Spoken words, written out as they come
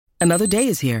Another day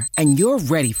is here, and you're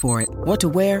ready for it. What to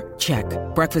wear? Check.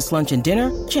 Breakfast, lunch, and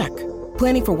dinner? Check.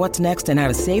 Planning for what's next and how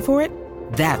to save for it?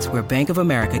 That's where Bank of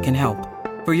America can help.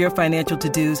 For your financial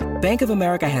to-dos, Bank of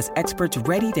America has experts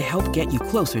ready to help get you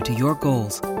closer to your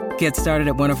goals. Get started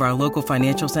at one of our local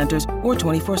financial centers or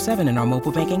 24/7 in our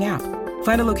mobile banking app.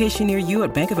 Find a location near you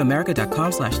at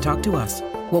bankofamerica.com/talktous.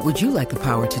 What would you like the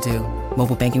power to do?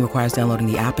 Mobile banking requires downloading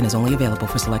the app and is only available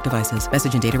for select devices.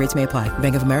 Message and data rates may apply.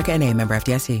 Bank of America N.A., member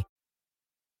FDIC.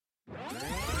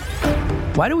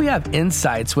 Why do we have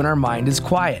insights when our mind is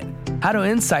quiet? How do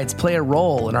insights play a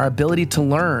role in our ability to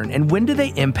learn, and when do they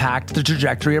impact the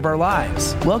trajectory of our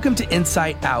lives? Welcome to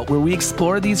Insight Out, where we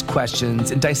explore these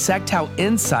questions and dissect how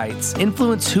insights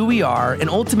influence who we are and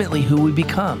ultimately who we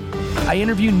become. I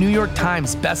interview New York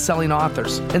Times best-selling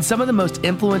authors and some of the most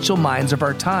influential minds of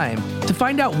our time to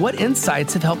find out what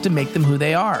insights have helped to make them who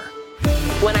they are.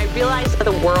 When I realized that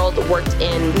the world worked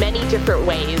in many different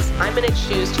ways, I'm going to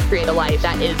choose to create a life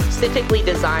that is specifically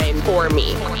designed for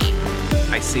me.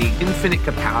 I see infinite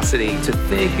capacity to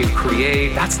think and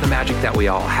create. That's the magic that we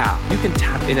all have. You can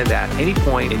tap into that at any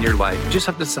point in your life. You just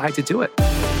have to decide to do it.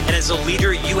 And as a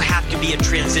leader, you have to be a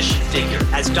transition figure.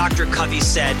 As Dr. Covey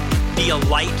said, be a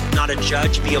light, not a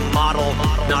judge. Be a model,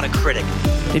 not a critic.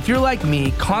 If you're like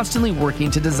me, constantly working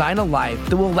to design a life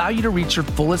that will allow you to reach your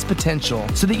fullest potential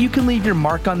so that you can leave your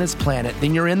mark on this planet,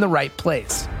 then you're in the right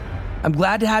place. I'm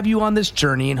glad to have you on this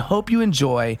journey and hope you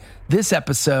enjoy this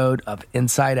episode of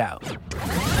Inside Out.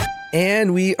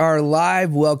 And we are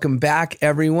live. Welcome back,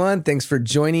 everyone. Thanks for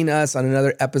joining us on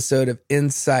another episode of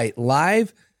Insight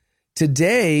Live.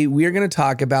 Today, we are going to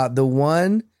talk about the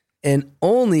one and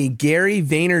only Gary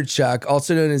Vaynerchuk,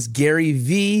 also known as Gary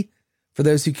V, for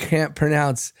those who can't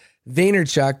pronounce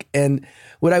Vaynerchuk. And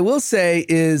what I will say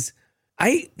is,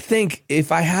 I think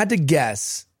if I had to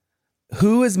guess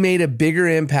who has made a bigger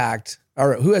impact,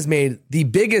 or who has made the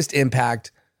biggest impact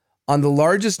on the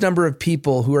largest number of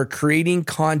people who are creating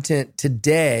content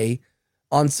today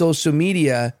on social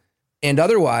media and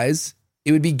otherwise,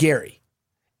 it would be Gary.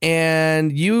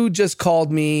 And you just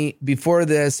called me before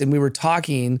this and we were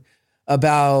talking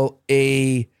about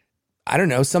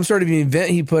some sort of event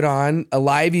he put on, a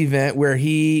live event where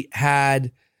he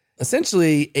had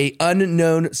essentially an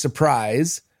unknown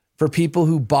surprise for people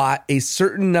who bought a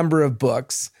certain number of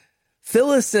books. Fill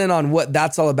us in on what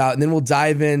that's all about, and then we'll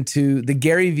dive into the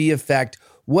Gary V effect,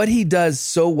 what he does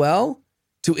so well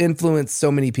to influence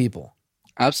so many people.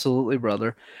 Absolutely,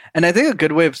 brother. And I think a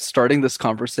good way of starting this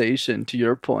conversation, to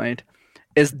your point,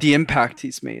 is the impact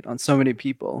he's made on so many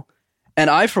people. And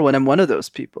I, for one, am one of those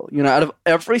people. You know, out of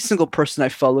every single person I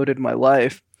followed in my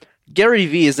life, Gary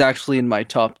V is actually in my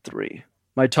top three.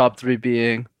 My top three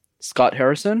being Scott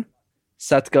Harrison,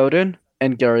 Seth Godin,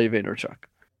 and Gary Vaynerchuk.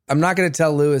 I'm not going to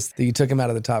tell Lewis that you took him out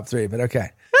of the top three, but okay.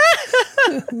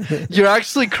 You're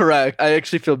actually correct. I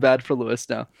actually feel bad for Lewis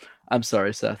now. I'm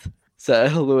sorry, Seth.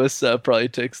 Lewis probably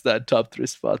takes that top three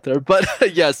spot there. But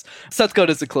yes, Seth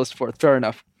Godin is a close fourth. Fair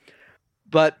enough.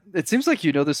 But it seems like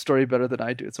you know this story better than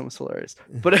I do. It's almost hilarious.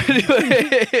 But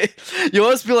anyway, you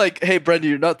always be like, hey, Brendan,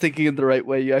 you're not thinking in the right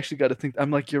way. You actually got to think.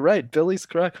 I'm like, you're right. Billy's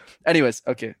correct. Anyways,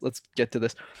 okay, let's get to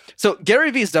this. So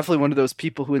Gary Vee is definitely one of those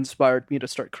people who inspired me to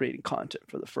start creating content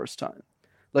for the first time.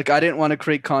 Like, I didn't want to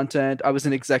create content. I was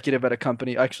an executive at a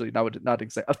company. Actually,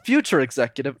 a future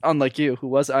executive, unlike you, who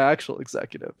was an actual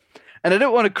executive. And I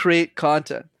didn't want to create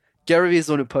content. Gary Vee is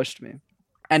the one who pushed me.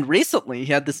 And recently,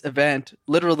 he had this event,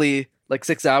 literally like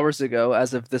 6 hours ago,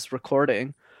 as of this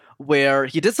recording, where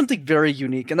he did something very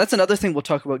unique. And that's another thing we'll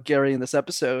talk about Gary in this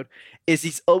episode, is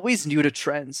he's always new to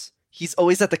trends. He's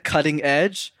always at the cutting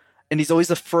edge, and he's always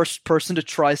the first person to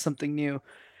try something new.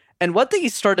 And one thing he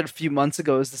started a few months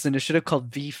ago is this initiative called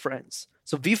VeeFriends.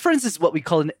 So VeeFriends is what we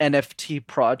call an NFT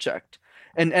project.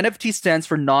 And NFT stands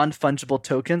for non-fungible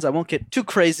tokens. I won't get too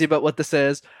crazy about what this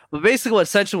is, but basically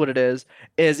essentially what it is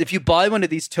if you buy one of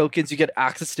these tokens, you get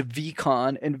access to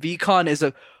VeeCon. And VeeCon is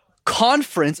a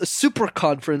conference, a super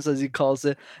conference, as he calls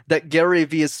it, that Gary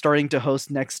Vee is starting to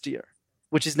host next year,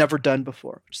 which he's never done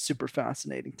before, which is super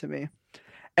fascinating to me.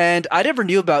 And I never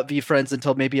knew about VeeFriends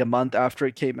until maybe a month after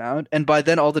it came out. And by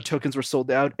then, all the tokens were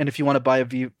sold out. And if you want to buy a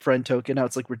VeeFriend token, now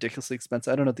it's like ridiculously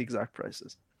expensive. I don't know the exact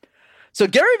prices. So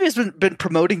Gary Vee has been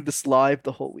promoting this live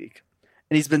the whole week.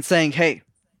 And he's been saying, hey,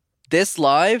 this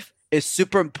live is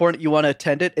super important. You want to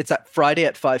attend it? It's at Friday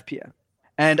at 5 p.m.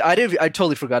 And I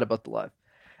totally forgot about the live.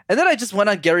 And then I just went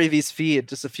on Gary Vee's feed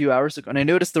just a few hours ago. And I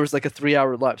noticed there was like a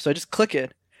 3-hour live. So I just click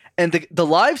it. And the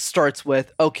live starts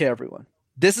with, okay, everyone.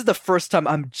 This is the first time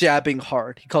I'm jabbing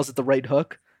hard. He calls it the right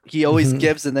hook. He always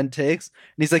gives and then takes.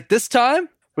 And he's like, this time,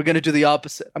 we're going to do the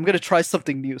opposite. I'm going to try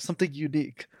something new, something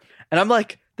unique. And I'm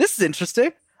like, this is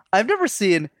interesting. I've never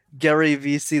seen Gary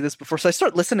Vee see this before. So I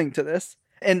start listening to this,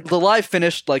 and the live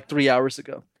finished like 3 hours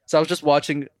ago. So I was just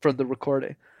watching from the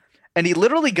recording. And he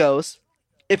literally goes,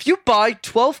 if you buy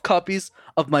 12 copies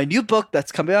of my new book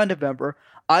that's coming out in November,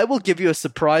 I will give you a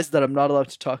surprise that I'm not allowed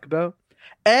to talk about.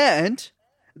 And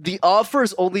the offer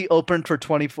is only open for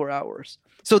 24 hours.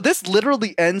 So this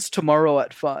literally ends tomorrow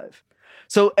at 5.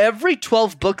 So every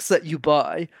 12 books that you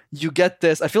buy, you get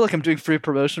this. I feel like I'm doing free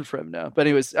promotion for him now. But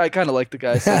anyways, I kind of like the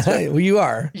guy. So Well, you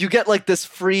are. You get like this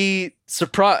free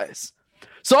surprise.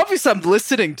 So obviously I'm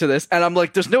listening to this and I'm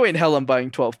like, there's no way in hell I'm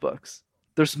buying 12 books.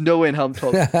 There's no way in hell I'm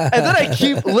 12. And then I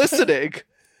keep listening.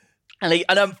 And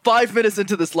I'm 5 minutes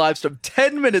into this live stream,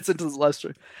 10 minutes into this live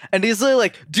stream. And he's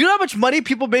like, do you know how much money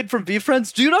people made from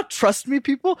VeeFriends? Do you not trust me,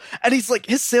 people? And he's like,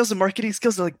 his sales and marketing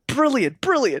skills are like,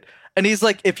 brilliant. And he's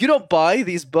like, if you don't buy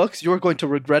these books, you're going to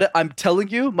regret it. I'm telling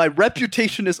you, my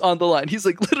reputation is on the line. He's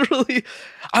like, literally,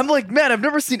 I'm like, man, I've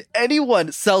never seen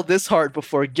anyone sell this hard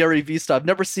before, Gary Vee style. I've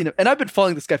never seen him. And I've been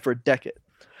following this guy for a decade.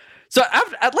 So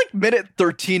at like minute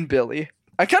 13, Billy,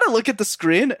 I kind of look at the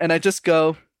screen and I just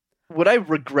go, would I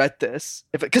regret this?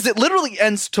 Because it literally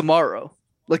ends tomorrow.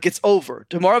 Like, it's over.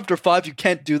 Tomorrow after 5, you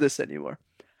can't do this anymore.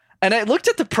 And I looked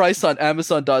at the price on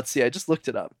Amazon.ca. I just looked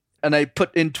it up. And I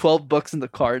put in 12 books in the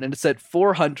cart, and it said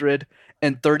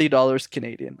 $430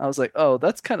 Canadian. I was like, oh,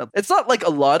 that's kind of... It's not like a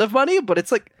lot of money, but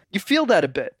it's like, you feel that a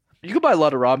bit. You can buy a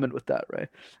lot of ramen with that, right?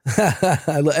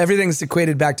 Everything's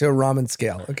equated back to a ramen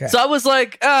scale. Okay. So I was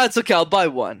like, it's okay, I'll buy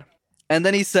one. And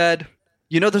then he said...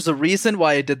 You know, there's a reason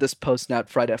why I did this post now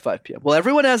Friday at 5 p.m. Well,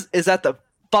 everyone is at the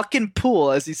fucking pool,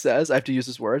 as he says. I have to use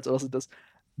his words, or else it does.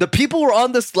 The people who are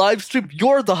on this live stream,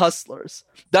 you're the hustlers.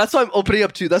 That's why I'm opening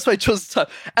up to you. That's why I chose this time.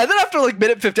 And then after like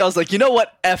minute 50, I was like, you know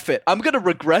what? F it. I'm going to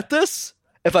regret this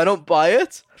if I don't buy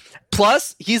it.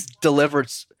 Plus, he's delivered.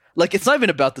 Like, it's not even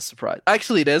about the surprise.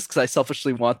 Actually, it is, because I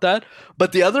selfishly want that.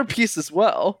 But the other piece as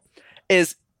well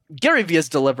is... Gary Vee has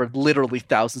delivered literally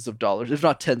thousands of dollars, if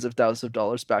not tens of thousands of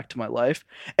dollars back to my life.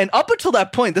 And up until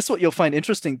that point, this is what you'll find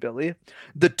interesting, Billy.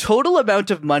 The total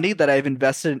amount of money that I've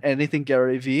invested in anything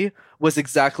Gary Vee was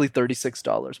exactly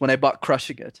 $36 when I bought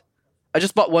Crushing It. I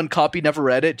just bought one copy, never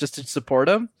read it, just to support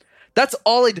him. That's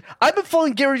all I did. I've been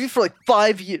following Gary Vee for like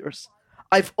 5 years.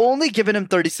 I've only given him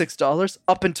 $36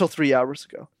 up until 3 hours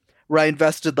ago, where I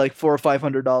invested like $400 or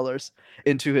 $500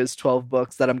 into his 12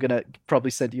 books that I'm going to probably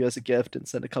send you as a gift and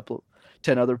send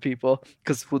 10 other people,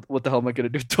 because what the hell am I going to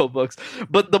do with 12 books?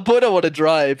 But the point I want to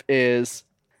drive is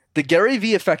the Gary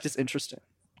Vee effect is interesting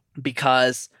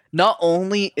because not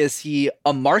only is he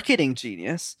a marketing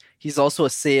genius, he's also a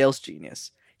sales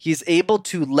genius. He's able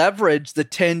to leverage the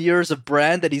 10 years of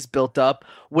brand that he's built up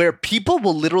where people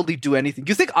will literally do anything.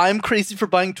 You think I'm crazy for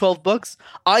buying 12 books?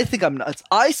 I think I'm nuts.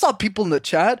 I saw people in the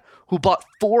chat who bought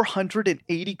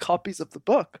 480 copies of the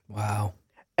book. Wow.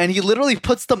 And he literally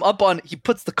puts them up he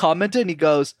puts the comment in, he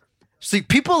goes, see,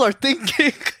 people are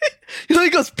thinking, he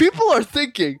goes, people are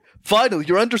thinking, finally,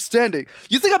 you're understanding.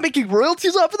 You think I'm making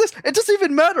royalties off of this? It doesn't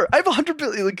even matter. I have 100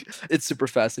 billion. Like, it's super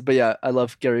fascinating. But yeah, I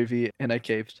love Gary Vee and I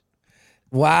caved.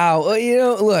 Wow.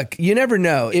 Well, look, you never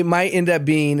know. It might end up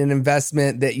being an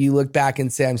investment that you look back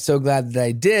and say, I'm so glad that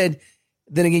I did.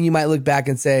 Then again, you might look back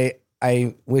and say,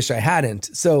 I wish I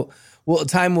hadn't. So, well,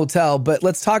 time will tell. But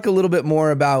let's talk a little bit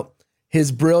more about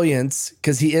his brilliance,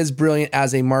 because he is brilliant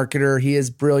as a marketer. He is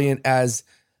brilliant as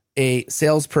a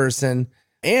salesperson,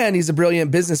 and he's a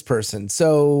brilliant business person.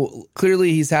 So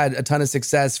clearly he's had a ton of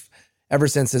success ever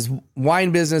since his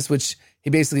wine business, which he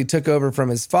basically took over from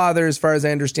his father, as far as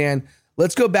I understand.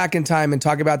 Let's go back in time and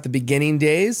talk about the beginning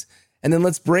days, and then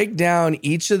let's break down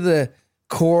each of the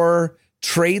core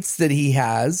traits that he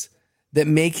has that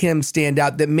make him stand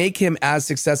out, that make him as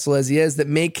successful as he is, that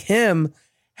make him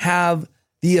have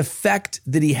the effect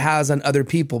that he has on other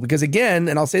people. Because again,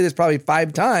 and I'll say this probably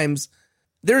 5 times,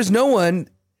 there's no one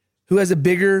who has a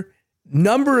bigger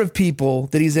number of people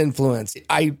that he's influenced.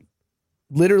 I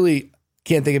literally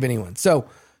can't think of anyone. So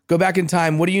go back in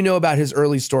time. What do you know about his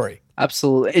early story?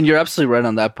 Absolutely. And you're absolutely right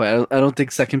on that point. I don't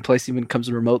think second place even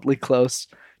comes remotely close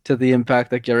to the impact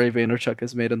that Gary Vaynerchuk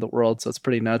has made in the world. So it's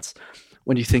pretty nuts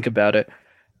when you think about it.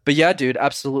 But yeah, dude,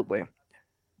 absolutely.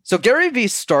 So Gary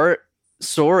Vee's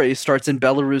story starts in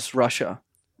Belarus, Russia,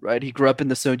 right? He grew up in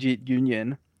the Soviet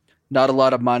Union, not a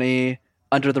lot of money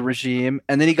under the regime.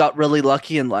 And then he got really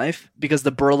lucky in life because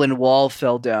the Berlin Wall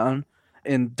fell down.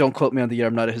 And don't quote me on the year,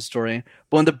 I'm not a historian.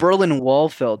 But when the Berlin Wall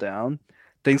fell down,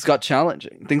 things got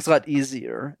challenging. Things got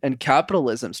easier. And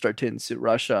capitalism started to ensue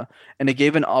Russia. And it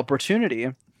gave an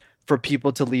opportunity for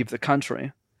people to leave the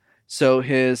country. So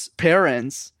his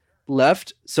parents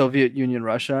left Soviet Union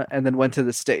Russia and then went to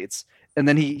the States. And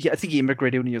then I think he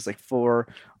immigrated when he was like 4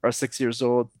 or 6 years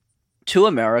old to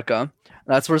America.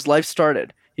 That's where his life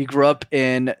started. He grew up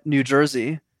in New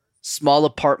Jersey, small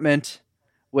apartment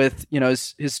with,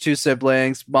 his 2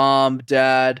 siblings, mom,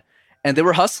 dad, and they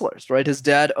were hustlers, right? His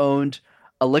dad owned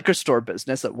a liquor store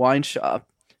business, a wine shop,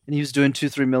 and he was doing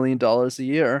 $2-3 million a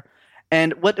year.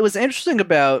 And what was interesting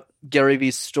about Gary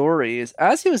Vee's story is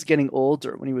as he was getting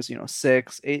older, when he was,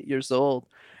 6, 8 years old,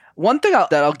 one thing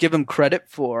that I'll give him credit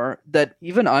for that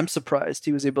even I'm surprised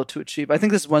he was able to achieve, I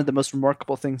think this is one of the most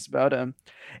remarkable things about him,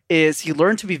 is he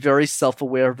learned to be very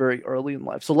self-aware very early in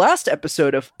life. So last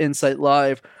episode of Insight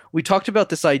Live, we talked about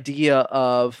this idea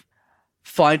of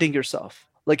finding yourself.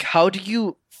 Like, how do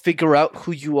you figure out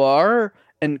who you are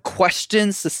and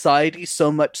question society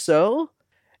so much so?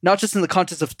 Not just in the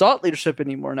context of thought leadership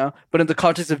anymore now, but in the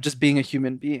context of just being a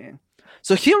human being.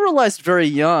 So he realized very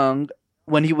young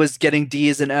when he was getting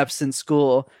D's and F's in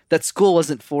school that school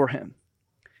wasn't for him.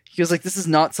 He was like, this is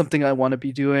not something I want to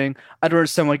be doing. I don't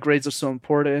understand why grades are so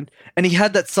important. And he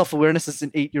had that self-awareness as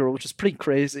an 8-year-old, which is pretty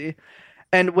crazy.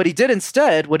 And what he did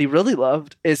instead, what he really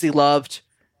loved, is he loved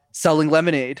selling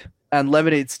lemonade and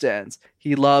lemonade stands.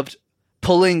 He loved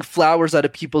pulling flowers out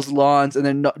of people's lawns and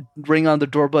then ring on the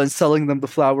doorbell and selling them the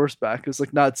flowers back. It was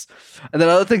like nuts. And then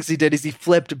other things he did is he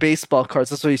flipped baseball cards.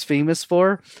 That's what he's famous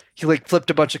for. He flipped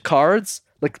a bunch of cards,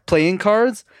 playing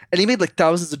cards, and he made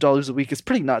thousands of dollars a week. It's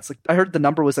pretty nuts. I heard the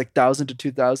number was $1,000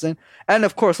 to $2,000. And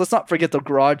of course, let's not forget the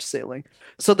garage sailing.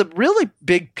 So the really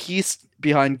big piece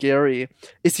behind Gary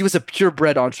is he was a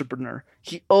purebred entrepreneur.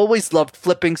 He always loved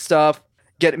flipping stuff,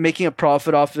 making a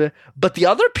profit off of it. But the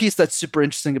other piece that's super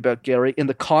interesting about Gary in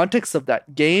the context of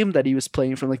that game that he was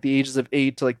playing from the ages of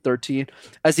 8 to 13,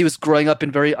 as he was growing up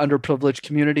in very underprivileged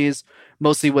communities,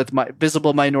 mostly with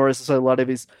visible minorities. So a lot of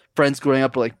his friends growing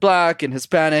up were Black and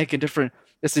Hispanic and different.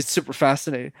 It's super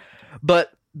fascinating.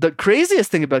 But the craziest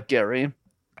thing about Gary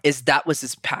is that was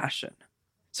his passion.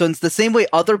 So it's the same way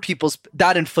other people's,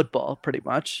 that in football, pretty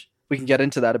much. We can get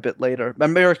into that a bit later.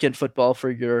 American football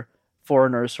for your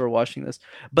foreigners who are watching this.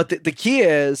 But the key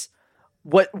is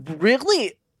what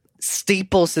really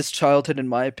staples his childhood, in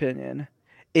my opinion,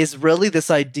 is really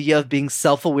this idea of being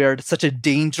self-aware at such a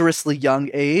dangerously young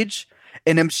age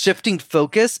and him shifting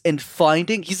focus and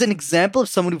finding. He's an example of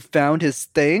someone who found his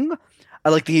thing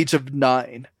at the age of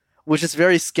 9, which is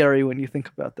very scary when you think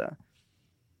about that.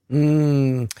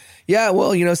 Yeah,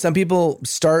 well, some people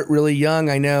start really young.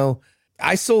 I know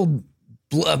I sold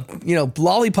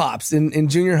lollipops in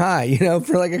junior high,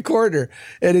 for a quarter.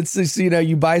 And it's just,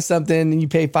 you buy something and you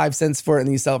pay 5 cents for it and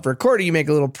then you sell it for a quarter, you make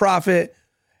a little profit.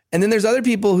 And then there's other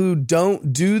people who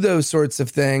don't do those sorts of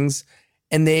things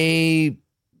and they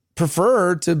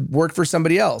prefer to work for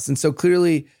somebody else. And so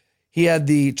clearly he had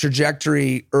the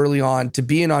trajectory early on to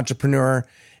be an entrepreneur.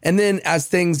 And then as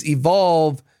things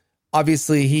evolve,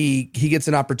 obviously he gets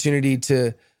an opportunity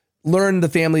to learn the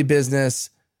family business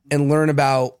and learn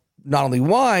about not only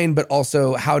wine, but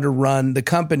also how to run the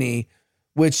company,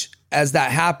 which as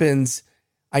that happens,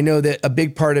 I know that a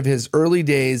big part of his early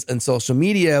days in social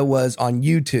media was on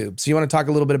YouTube. So you want to talk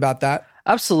a little bit about that?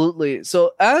 Absolutely.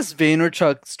 So as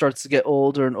Vaynerchuk starts to get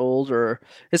older and older,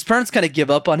 his parents kind of give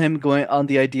up on him going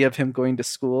to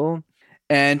school,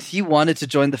 and he wanted to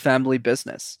join the family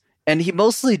business. And he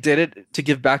mostly did it to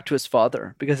give back to his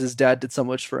father because his dad did so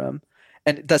much for him.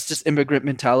 And that's just immigrant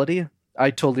mentality. I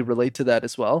totally relate to that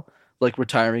as well,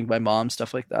 retiring my mom,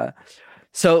 stuff like that.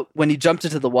 So when he jumped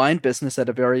into the wine business at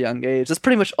a very young age, that's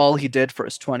pretty much all he did for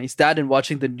his 20s. That and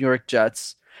watching the New York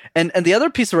Jets. And the other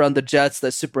piece around the Jets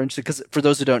that's super interesting, because for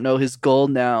those who don't know, his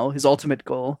ultimate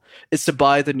goal is to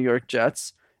buy the New York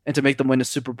Jets and to make them win a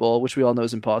Super Bowl, which we all know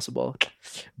is impossible.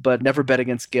 But never bet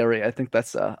against Gary. I think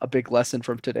that's a big lesson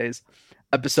from today's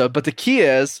episode. But the key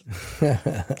is,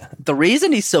 the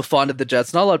reason he's so fond of the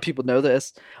Jets, not a lot of people know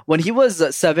this, when he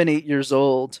was 7, 8 years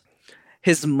old,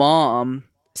 his mom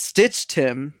stitched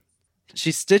him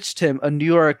a New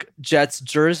York Jets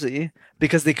jersey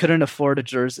because they couldn't afford a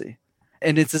jersey.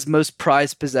 And it's his most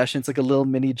prized possession. It's a little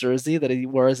mini jersey that he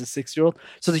wore as a 6-year-old.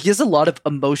 So he has a lot of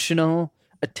emotional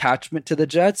attachment to the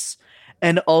Jets.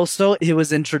 And also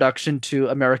his introduction to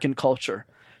American culture.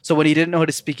 So when he didn't know how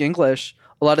to speak English,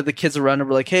 a lot of the kids around him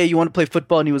were like, hey, you want to play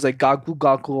football? And he was like, gaku,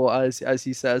 gaku, as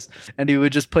he says. And he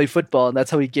would just play football. And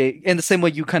that's how he gained. In the same way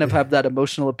you kind of have that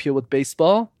emotional appeal with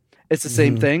baseball. It's the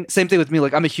same thing. Same thing with me.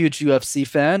 I'm a huge UFC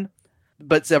fan.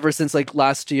 But ever since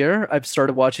last year, I've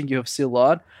started watching UFC a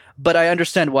lot. But I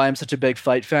understand why I'm such a big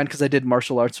fight fan, because I did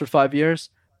martial arts for 5 years.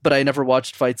 But I never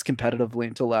watched fights competitively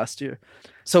until last year.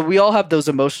 So we all have those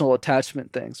emotional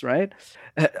attachment things, right?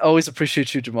 I always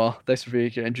appreciate you, Jamal. Thanks for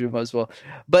being here, and Juma as well.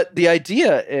 But the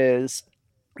idea is,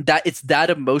 that it's that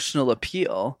emotional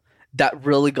appeal that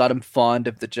really got him fond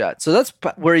of the jet. So that's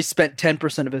where he spent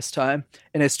 10% of his time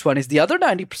in his 20s. The other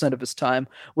 90% of his time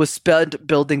was spent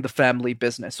building the family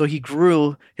business. So he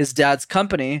grew his dad's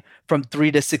company from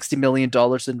 $3 to $60 million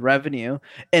in revenue.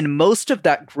 And most of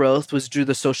that growth was due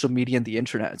to social media and the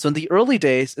internet. So in the early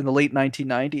days, in the late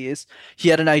 1990s, he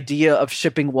had an idea of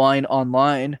shipping wine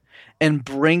online and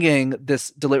bringing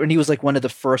this delivery. And he was like one of the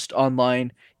first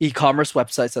online e-commerce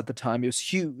websites at the time. It was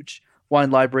huge,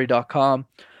 winelibrary.com.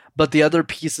 But the other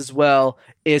piece as well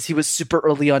is he was super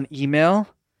early on email.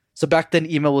 So back then,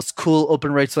 email was cool,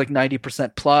 open rates like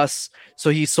 90% plus. So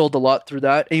he sold a lot through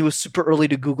that. And he was super early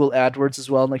to Google AdWords as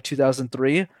well in like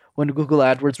 2003 when Google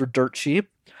AdWords were dirt cheap.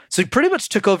 So he pretty much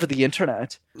took over the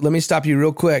internet. Let me stop you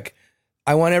real quick.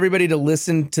 I want everybody to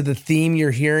listen to the theme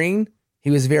you're hearing.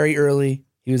 He was very early.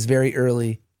 He was very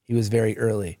early. He was very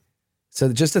early.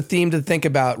 So just a theme to think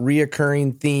about,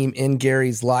 reoccurring theme in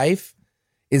Gary's life,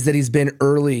 is that he's been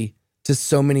early to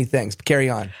so many things. Carry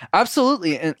on.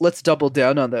 Absolutely. And let's double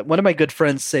down on that. One of my good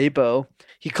friends, Sabo,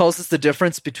 he calls this the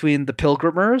difference between the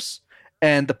pilgrimers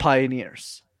and the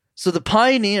pioneers. So the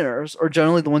pioneers are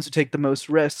generally the ones who take the most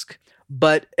risk,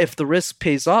 but if the risk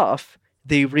pays off,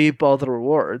 they reap all the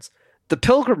rewards. The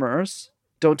pilgrimers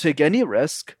don't take any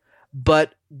risk,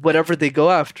 but whatever they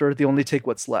go after, they only take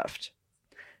what's left.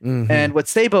 Mm-hmm. And what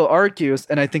Sabo argues,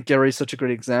 and I think Gary's such a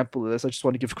great example of this, I just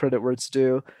want to give credit where it's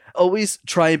due, always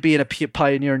try and be a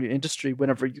pioneer in your industry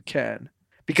whenever you can.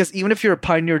 Because even if you're a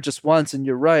pioneer just once and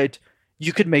you're right,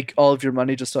 you could make all of your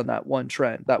money just on that one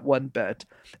trend, that one bet.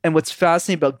 And what's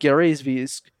fascinating about Gary's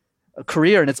V's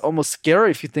career, and it's almost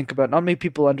scary if you think about it, not many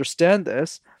people understand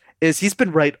this, is he's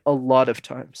been right a lot of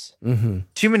times. Mm-hmm.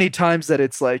 Too many times that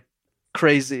it's like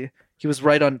crazy. He was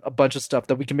right on a bunch of stuff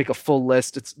that we can make a full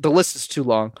list. The list is too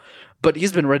long, but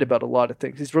he's been right about a lot of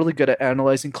things. He's really good at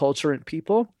analyzing culture and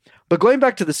people. But going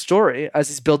back to the story, as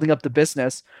he's building up the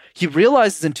business, he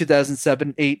realizes in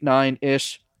 2007, 8,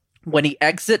 9-ish, when he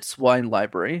exits Wine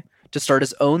Library to start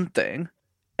his own thing,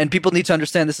 and people need to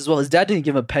understand this as well, his dad didn't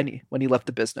give him a penny when he left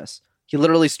the business. He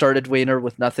literally started Vayner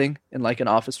with nothing in like an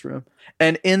office room.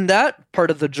 And in that part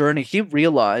of the journey, he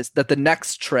realized that the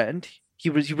next trend, he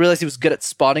realized he was good at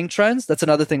spotting trends. That's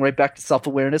another thing, right back to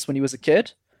self-awareness when he was a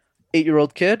kid,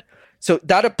 8-year-old kid. So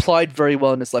that applied very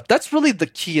well in his life. That's really the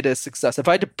key to his success. If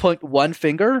I had to point one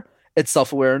finger, it's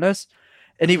self-awareness.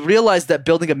 And he realized that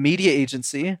building a media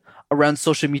agency around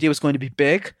social media was going to be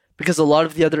big because a lot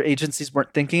of the other agencies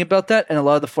weren't thinking about that, and a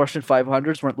lot of the Fortune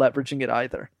 500s weren't leveraging it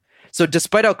either. So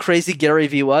despite how crazy Gary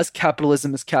Vee was,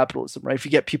 capitalism is capitalism, right? If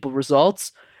you get people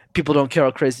results, people don't care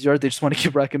how crazy you are. They just want to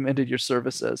get recommended your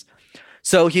services.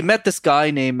 So he met this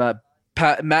guy named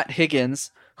Matt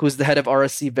Higgins, who was the head of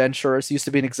RSC Ventures. He used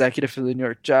to be an executive for the New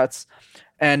York Jets.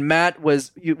 And Matt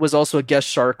was also a guest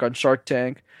shark on Shark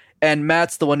Tank. And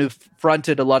Matt's the one who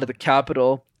fronted a lot of the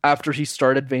capital after he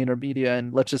started VaynerMedia.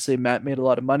 And let's just say Matt made a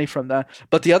lot of money from that.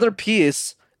 But the other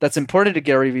piece that's important to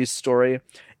Gary Vee's story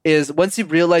is once he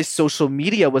realized social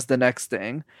media was the next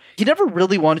thing, he never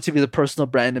really wanted to be the personal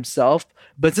brand himself.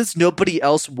 But since nobody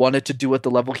else wanted to do it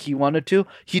the level he wanted to,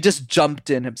 he just jumped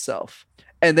in himself.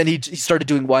 And then he started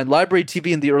doing Wine Library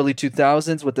TV in the early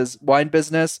 2000s with his wine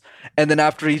business. And then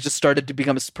after he just started to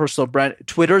become his personal brand,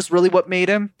 Twitter's really what made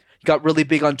him. He got really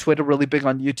big on Twitter, really big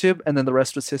on YouTube. And then the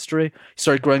rest was history. He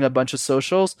started growing a bunch of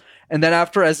socials. And then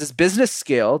after, as his business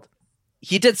scaled,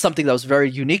 he did something that was very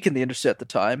unique in the industry at the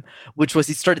time, which was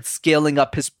he started scaling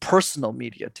up his personal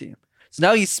media team. So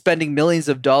now he's spending millions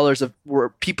of dollars where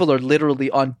people are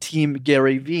literally on Team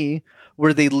Gary Vee,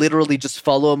 where they literally just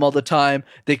follow him all the time.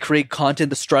 They create content,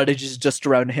 the strategies just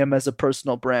around him as a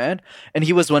personal brand. And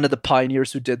he was one of the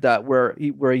pioneers who did that, where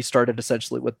he started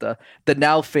essentially with the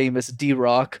now famous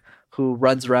D-Rock, who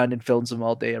runs around and films him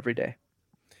all day, every day.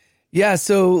 Yeah,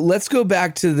 so let's go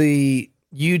back to the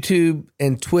YouTube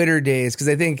and Twitter days, because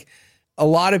I think a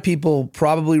lot of people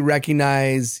probably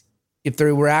recognize, if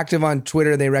they were active on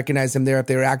Twitter, they recognize him there. If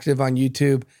they were active on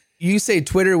YouTube, you say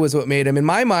Twitter was what made him. In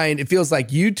my mind, it feels like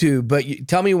YouTube, but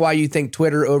tell me why you think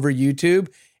Twitter over YouTube.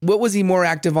 What was he more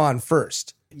active on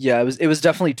first? Yeah, it was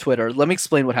definitely Twitter. Let me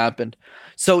explain what happened.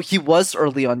 So he was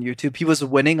early on YouTube. He was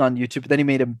winning on YouTube, but then he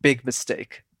made a big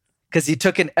mistake because he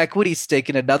took an equity stake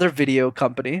in another video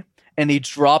company and he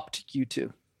dropped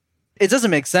YouTube. It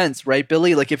doesn't make sense, right,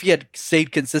 Billy? Like if he had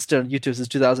stayed consistent on YouTube since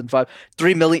 2005,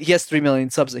 3 million, he has 3 million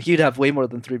subs. He'd have way more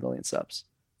than 3 million subs,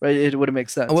 right? It wouldn't make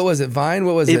sense. What was it, Vine?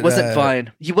 What was it? It wasn't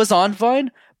Vine. He was on Vine,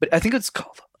 but I think it's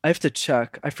called, I have to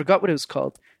check. I forgot what it was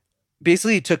called.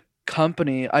 Basically, he took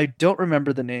company. I don't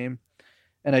remember the name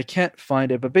and I can't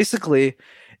find it, but basically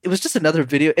it was just another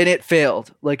video and it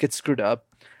failed. Like it screwed up.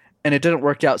 and it didn't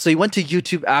work out. So he went to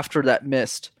YouTube after that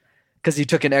missed because he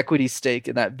took an equity stake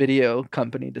in that video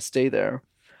company to stay there.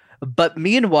 But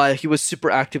meanwhile, he was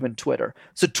super active in Twitter.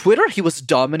 So Twitter, he was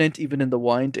dominant even in the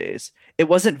wine days. It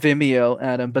wasn't Vimeo,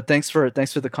 Adam, but thanks for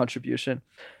the contribution.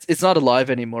 It's not alive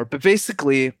anymore. But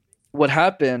basically, what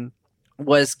happened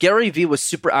was Gary Vee was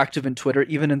super active in Twitter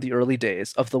even in the early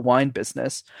days of the wine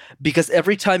business, because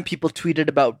every time people tweeted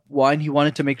about wine, he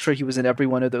wanted to make sure he was in every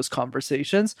one of those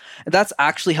conversations. And that's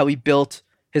actually how he built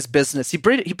his business. He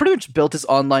pretty much built his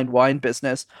online wine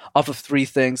business off of three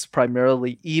things,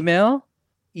 primarily email,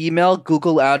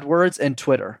 Google AdWords, and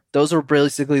Twitter. Those were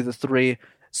basically the three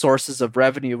sources of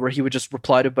revenue where he would just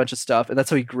reply to a bunch of stuff. And that's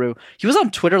how he grew. He was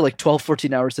on Twitter like 12,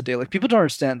 14 hours a day. Like, people don't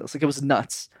understand this. Like, it was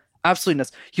nuts. Absolutely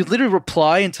nuts. He'd literally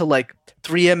reply until like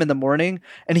 3 a.m. in the morning.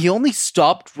 And he only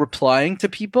stopped replying to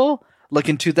people like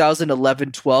in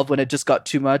 2011, 12, when it just got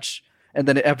too much. And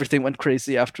then everything went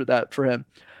crazy after that for him.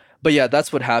 But yeah,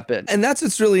 that's what happened. And that's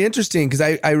what's really interesting, because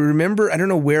I remember, I don't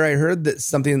know where I heard that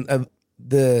something of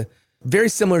the very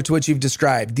similar to what you've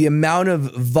described, the amount of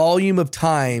volume of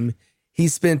time he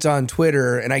spent on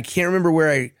Twitter. And I can't remember where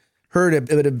I heard it,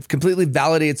 but it completely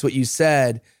validates what you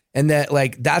said. And that,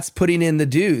 like, that's putting in the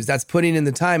dues, that's putting in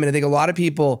the time. And I think a lot of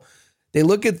people, they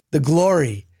look at the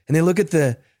glory and they look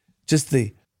at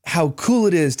how cool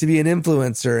it is to be an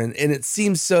influencer. And it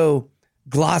seems so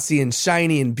glossy and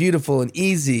shiny and beautiful and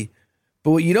easy.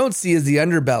 But what you don't see is the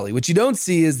underbelly. What you don't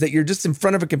see is that you're just in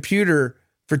front of a computer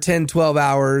for 10, 12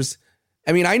 hours.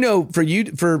 I mean, I know for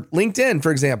LinkedIn,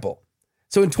 for example.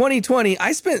 So in 2020,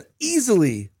 I spent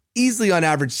easily on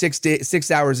average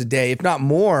 6 hours a day, if not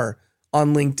more,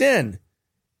 on LinkedIn.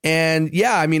 And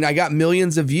yeah, I mean, I got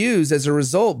millions of views as a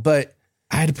result, but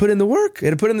I had to put in the work. I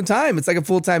had to put in the time. It's like a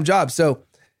full-time job. So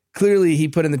clearly he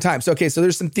put in the time. So, okay, so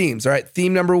there's some themes, all right?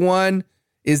 Theme number one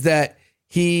is that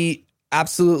he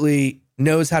absolutely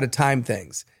knows how to time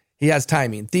things. He has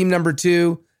timing. Theme number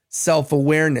two,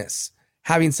 self-awareness,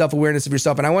 having self-awareness of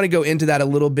yourself. And I want to go into that a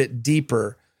little bit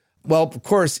deeper. Well, of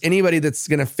course, anybody that's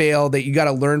going to fail, that you got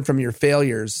to learn from your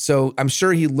failures. So I'm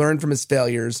sure he learned from his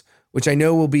failures, which I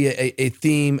know will be a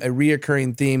theme, a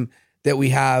reoccurring theme that we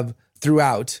have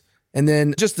throughout. And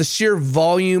then just the sheer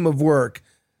volume of work,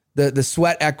 the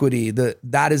sweat equity,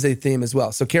 that is a theme as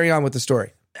well. So carry on with the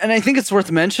story. And I think it's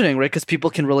worth mentioning, right? Because people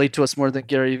can relate to us more than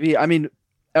Gary Vee. I mean,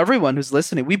 everyone who's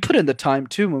listening, we put in the time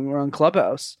too when we were on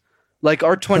Clubhouse. Like,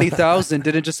 our 20,000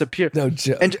 didn't just appear. No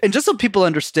joke. And just so people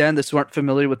understand this who aren't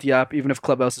familiar with the app, even if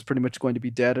Clubhouse is pretty much going to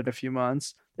be dead in a few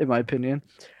months, in my opinion,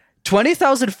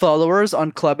 20,000 followers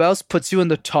on Clubhouse puts you in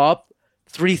the top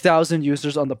 3,000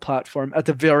 users on the platform at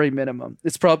the very minimum.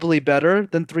 It's probably better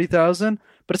than 3,000,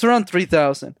 but it's around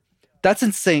 3,000. That's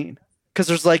insane, because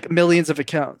there's like millions of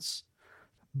accounts.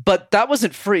 But that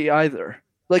wasn't free either.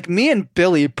 Like, me and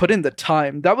Billy put in the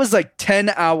time. That was like 10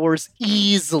 hours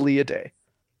easily a day.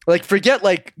 Like, forget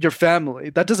like your family.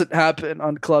 That doesn't happen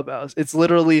on Clubhouse. It's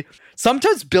literally,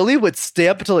 sometimes Billy would stay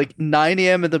up until like 9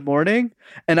 a.m. in the morning,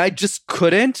 and I just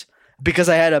couldn't because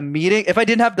I had a meeting. If I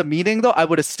didn't have the meeting, though, I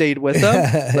would have stayed with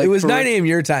them. Like, it was 9 a.m.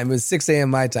 your time. It was 6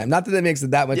 a.m. my time. Not that that makes it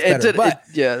that much better. It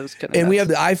was kind of and nuts. We have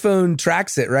the iPhone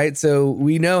tracks it, right? So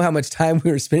we know how much time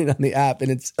we were spending on the app, and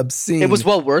it's obscene. It was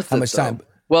well worth how it, much though. time.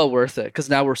 Well worth it, because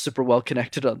now we're super well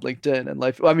connected on LinkedIn and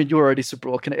life. I mean, you were already super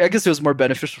well connected. I guess it was more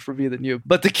beneficial for me than you.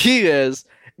 But the key is,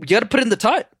 you got to put in the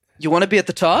time. You want to be at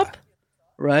the top,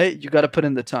 right? You got to put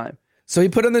in the time. So he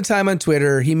put in the time on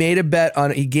Twitter. He made a bet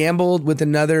on it. He gambled with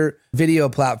another video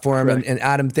platform. And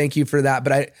Adam, thank you for that.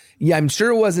 But I'm sure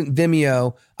it wasn't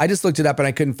Vimeo. I just looked it up and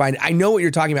I couldn't find it. I know what you're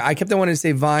talking about. I kept on wanting to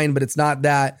say Vine, but it's not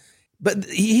that. But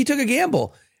he took a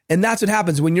gamble. And that's what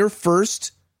happens when you're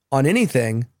first on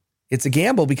anything. It's a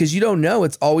gamble because you don't know.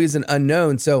 It's always an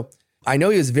unknown. So I know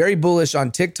he was very bullish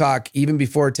on TikTok even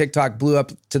before TikTok blew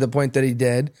up to the point that he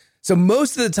did. So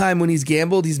most of the time when he's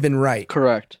gambled, he's been right.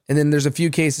 Correct. And then there's a few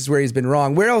cases where he's been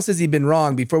wrong. Where else has he been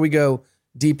wrong before we go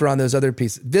deeper on those other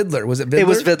pieces? Vidler. Was it Vidler? It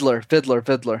was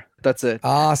Vidler. That's it.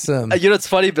 Awesome. You know, it's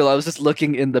funny, Bill. I was just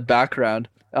looking in the background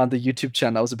on the YouTube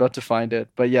channel. I was about to find it.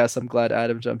 But yes, I'm glad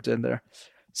Adam jumped in there.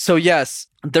 So yes,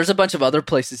 there's a bunch of other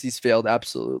places he's failed,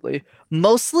 absolutely.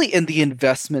 Mostly in the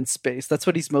investment space. That's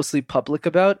what he's mostly public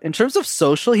about. In terms of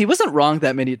social, he wasn't wrong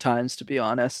that many times, to be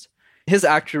honest. His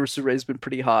accuracy rate has been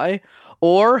pretty high.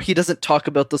 Or he doesn't talk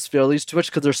about those failures too much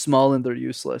because they're small and they're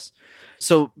useless.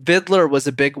 So Vidler was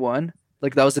a big one.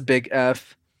 Like, that was a big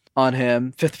F. on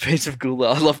him. 5th page of Google.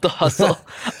 I love the hustle.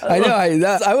 I know.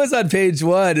 I was on page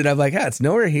 1 and I'm like, it's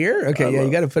nowhere here. Okay, you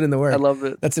got to put in the work. I love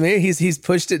it. That's amazing. He's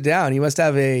pushed it down. He must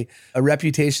have a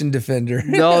reputation defender.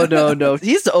 No.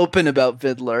 He's open about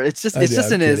Viddler. It's just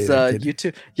in his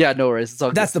YouTube. Yeah, no worries. It's all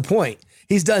good. That's the point.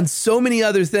 He's done so many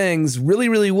other things really,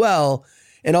 really well,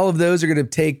 and all of those are going to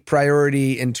take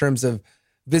priority in terms of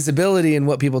visibility and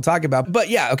what people talk about. But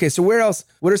yeah, okay, so where else?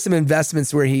 What are some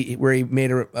investments where he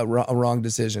made a wrong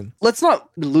decision? Let's not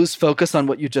lose focus on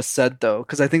what you just said, though,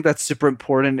 because I think that's super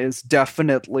important. Is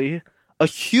definitely a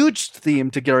huge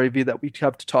theme to Gary Vee that we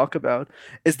have to talk about,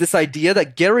 is this idea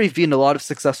that Gary Vee and a lot of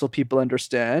successful people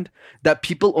understand that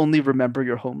people only remember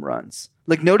your home runs.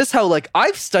 Like, notice how, like,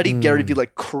 I've studied Gary Vee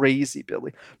like crazy,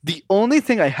 Billy. The only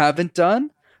thing I haven't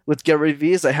done with Gary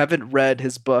Vee is I haven't read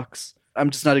his books. I'm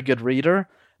just not a good reader,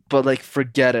 but like,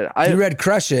 forget it. You read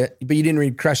Crush It, but you didn't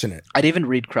read Crushing It. I didn't even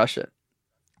read Crush It.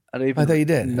 I thought you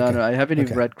did. No, I haven't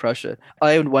even read Crush It.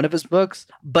 I own one of his books,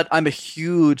 but I'm a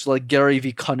huge like Gary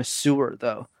Vee connoisseur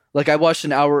though. Like, I watched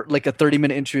an hour, like a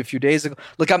 30-minute interview a few days ago.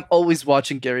 Like, I'm always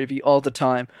watching Gary Vee all the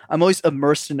time. I'm always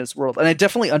immersed in his world. And I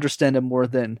definitely understand him more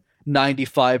than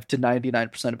 95 to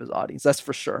 99% of his audience. That's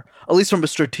for sure. At least from a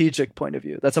strategic point of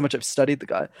view. That's how much I've studied the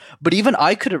guy. But even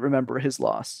I couldn't remember his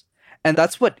loss. And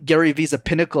that's what Gary Vee's a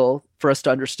pinnacle for us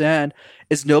to understand,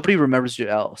 is nobody remembers you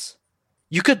else.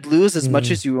 You could lose as much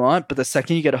as you want, but the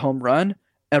second you get a home run,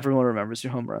 everyone remembers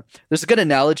your home run. There's a good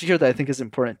analogy here that I think is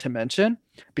important to mention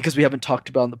because we haven't talked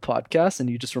about on the podcast, and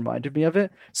you just reminded me of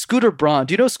it. Scooter Braun.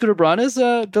 Do you know who Scooter Braun is,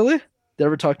 Billy? Did I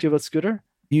ever talk to you about Scooter?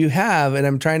 You have, and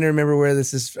I'm trying to remember where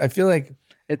this is. I feel like,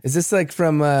 is this like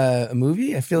from a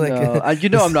movie? I feel like...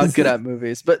 No, I'm not good at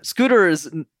movies, but Scooter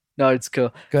is... No, it's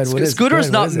cool. Scooter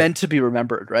is not meant to be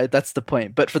remembered, right? That's the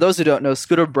point. But for those who don't know,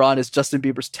 Scooter Braun is Justin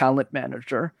Bieber's talent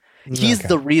manager. He's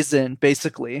the reason,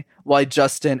 basically, why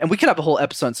Justin... And we could have a whole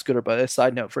episode on Scooter, but a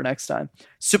side note for next time.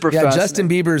 Super fascinating. Justin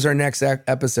Bieber's our next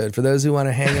episode. For those who want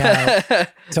to hang out,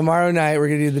 tomorrow night, we're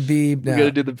going to do the Bieb. We're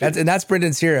going to do the Bieb. That's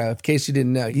Brendan's hero, in case you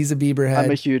didn't know. He's a Bieber head.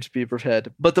 I'm a huge Bieber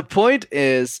head. But the point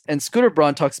is, and Scooter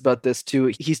Braun talks about this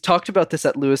too, he's talked about this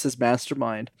at Lewis's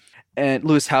mastermind and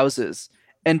Lewis Houses.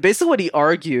 And basically what he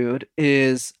argued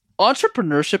is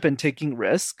entrepreneurship and taking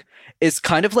risk is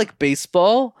kind of like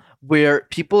baseball, where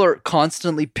people are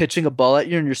constantly pitching a ball at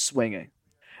you and you're swinging.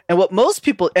 And what most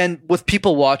people, and with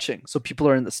people watching, so people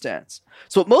are in the stands.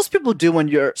 So what most people do when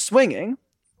you're swinging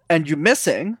and you're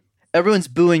missing, everyone's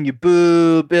booing you.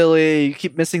 Boo, Billy, you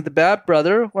keep missing the bat,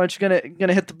 brother. Why aren't you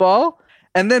gonna hit the ball?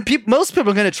 And then most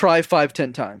people are going to try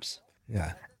 5-10 times.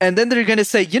 Yeah. And then they're going to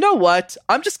say, you know what?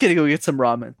 I'm just going to go get some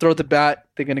ramen. Throw the bat.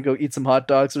 They're going to go eat some hot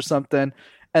dogs or something.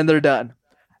 And they're done.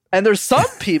 And there's some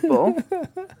people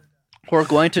who are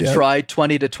going to try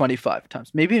 20 to 25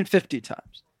 times, maybe even 50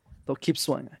 times. They'll keep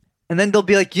swinging. And then they'll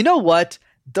be like, you know what?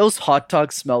 Those hot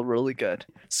dogs smell really good.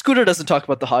 Scooter doesn't talk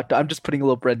about the hot dog. I'm just putting a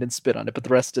little Brendan spin on it, but the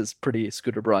rest is pretty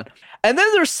Scooter Braun. And then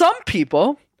there's some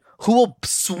people who will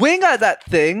swing at that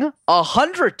thing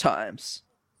 100 times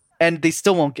and they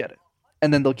still won't get it.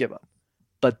 And then they'll give up.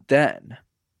 But then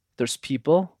there's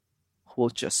people who will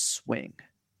just swing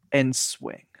and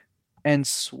swing and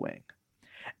swing.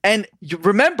 And you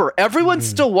remember, everyone's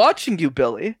still watching you,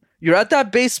 Billy. You're at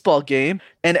that baseball game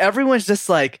and everyone's just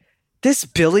like, this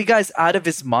Billy guy's out of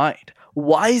his mind.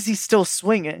 Why is he still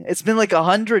swinging? It's been like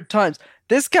 100 times.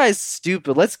 This guy's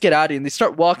stupid. Let's get out of here. And they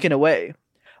start walking away.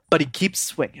 But he keeps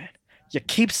swinging. You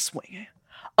keep swinging.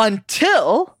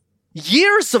 Until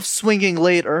years of swinging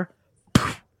later,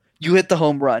 you hit the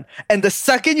home run. And the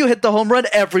second you hit the home run,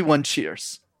 everyone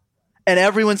cheers. And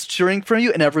everyone's cheering for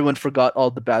you, and everyone forgot all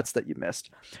the bats that you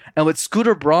missed. And what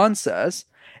Scooter Braun says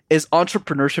is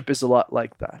entrepreneurship is a lot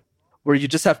like that, where you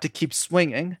just have to keep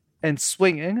swinging and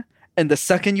swinging. And the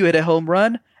second you hit a home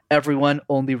run, everyone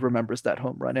only remembers that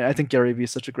home run. And I think Gary Vee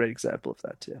is such a great example of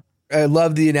that too. I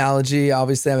love the analogy.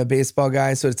 Obviously, I'm a baseball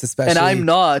guy, so it's especially... And I'm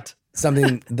not.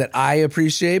 Something that I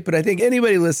appreciate. But I think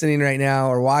anybody listening right now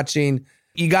or watching...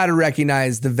 You got to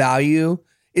recognize the value.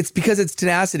 It's because it's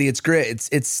tenacity, it's grit,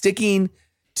 it's sticking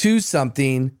to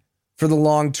something for the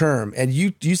long term. And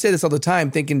you say this all the time,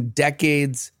 thinking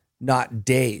decades, not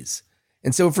days.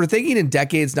 And so if we're thinking in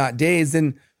decades, not days,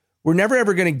 then we're never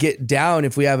ever going to get down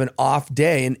if we have an off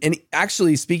day. And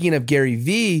actually, speaking of Gary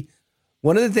Vee,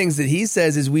 one of the things that he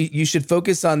says is you should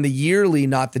focus on the yearly,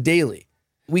 not the daily.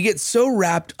 We get so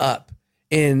wrapped up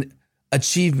in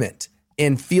achievement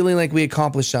and feeling like we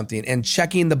accomplished something and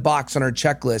checking the box on our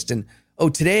checklist. And,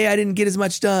 today I didn't get as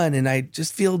much done. And I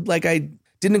just feel like I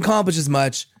didn't accomplish as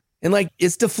much. And like,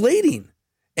 it's deflating.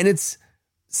 And it's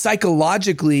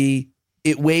psychologically,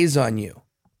 it weighs on you.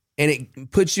 and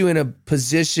it puts you in a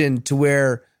position to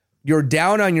where you're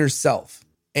down on yourself.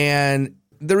 And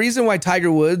the reason why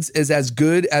Tiger Woods is as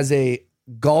good as a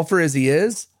golfer as he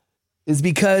is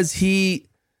because he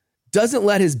doesn't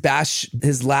let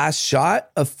his last shot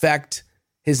affect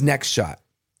his next shot.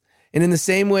 And in the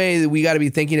same way that we got to be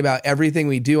thinking about everything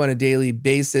we do on a daily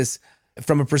basis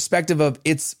from a perspective of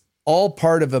it's all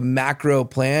part of a macro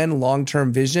plan,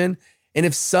 long-term vision. And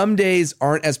if some days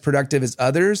aren't as productive as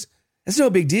others, it's no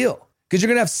big deal, because you're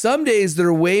going to have some days that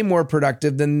are way more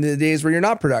productive than the days where you're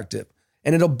not productive,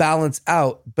 and it'll balance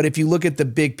out. But if you look at the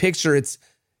big picture, it's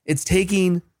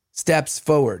taking steps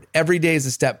forward. Every day is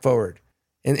a step forward.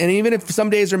 And even if some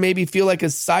days are maybe feel like a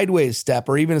sideways step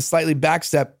or even a slightly back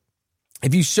step,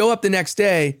 if you show up the next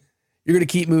day, you're going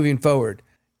to keep moving forward.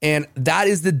 And that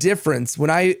is the difference.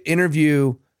 When I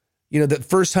interview, the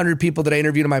first 100 people that I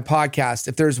interviewed on my podcast,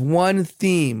 if there's one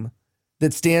theme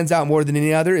that stands out more than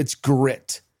any other, it's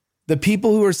grit. The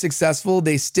people who are successful,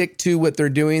 they stick to what they're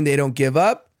doing. They don't give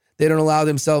up. They don't allow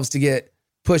themselves to get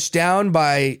pushed down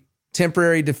by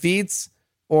temporary defeats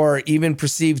or even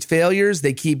perceived failures.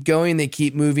 They keep going. They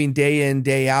keep moving day in,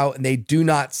 day out, and they do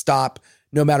not stop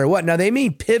no matter what. Now, they may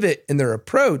pivot in their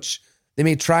approach. They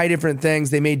may try different things.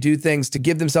 They may do things to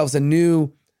give themselves a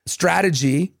new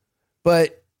strategy,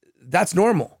 but that's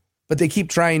normal. But they keep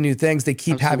trying new things. They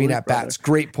keep having at-bats.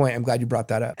 Great point. I'm glad you brought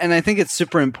that up. And I think it's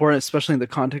super important, especially in the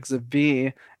context of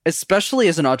V, especially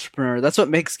as an entrepreneur. That's what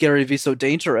makes Gary Vee so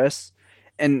dangerous.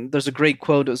 And there's a great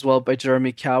quote as well by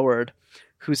Jeremy Coward,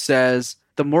 who says,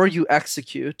 "The more you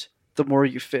execute, the more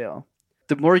you fail.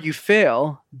 The more you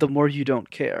fail, the more you don't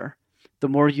care. The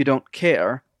more you don't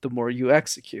care, the more you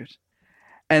execute."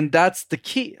 And that's the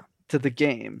key to the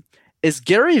game. Is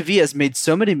Gary Vee has made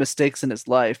so many mistakes in his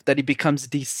life that he becomes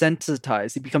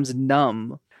desensitized. He becomes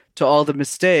numb to all the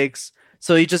mistakes.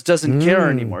 So he just doesn't care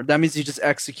anymore. That means he just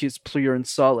executes clear and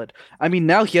solid. I mean,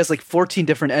 now he has like 14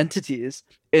 different entities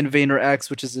in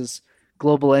VaynerX, which is his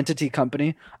global entity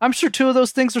company. I'm sure 2 of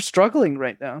those things are struggling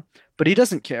right now, but he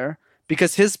doesn't care,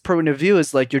 because his point of view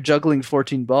is like, you're juggling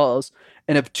 14 balls,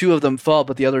 and if 2 of them fall,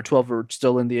 but the other 12 are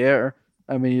still in the air,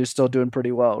 I mean, you're still doing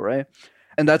pretty well, right?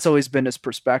 And that's always been his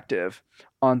perspective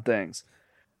on things.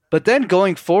 But then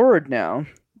going forward now,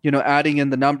 adding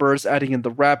in the numbers, adding in the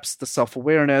reps, the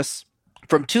self-awareness,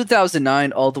 from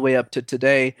 2009 all the way up to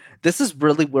today, this is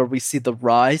really where we see the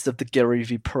rise of the Gary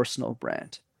Vee personal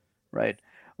brand, right?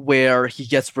 Where he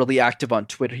gets really active on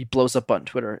Twitter. He blows up on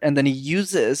Twitter. And then he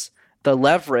uses the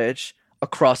leverage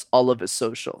across all of his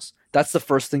socials. That's the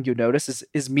first thing you notice is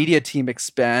his media team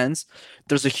expands.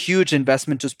 There's a huge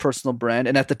investment to his personal brand.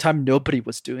 And at the time, nobody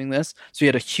was doing this. So he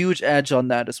had a huge edge on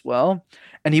that as well.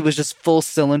 And he was just full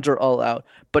cylinder all out.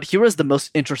 But here is the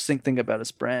most interesting thing about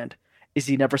his brand is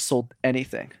he never sold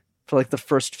anything for like the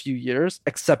first few years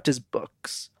except his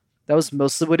books. That was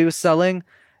mostly what he was selling.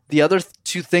 The other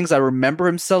 2 things I remember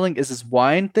him selling is his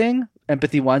wine thing.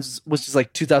 Empathy Wines was just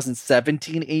like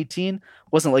 2017, 18.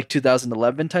 Wasn't like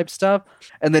 2011 type stuff.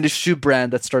 And then his shoe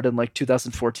brand that started in like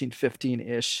 2014,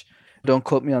 15-ish. Don't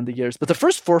quote me on the years. But the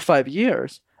first 4 or 5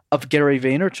 years of Gary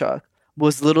Vaynerchuk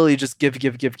was literally just give.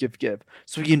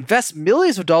 So he invests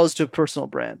millions of dollars to a personal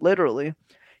brand, literally.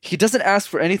 He doesn't ask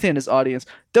for anything in his audience,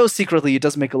 though secretly he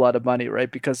does make a lot of money,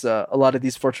 right? Because a lot of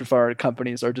these Fortune 500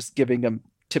 companies are just giving him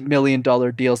 $1 million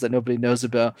deals that nobody knows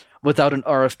about without an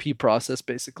RFP process,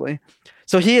 basically.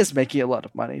 So he is making a lot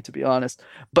of money, to be honest.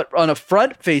 But on a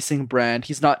front-facing brand,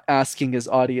 he's not asking his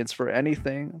audience for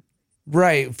anything.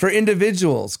 Right. For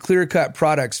individuals, clear-cut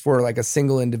products for like a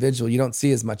single individual, you don't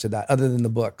see as much of that other than the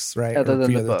books, right? Other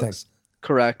than the books. Things.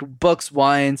 Correct. Books,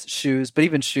 wines, shoes, but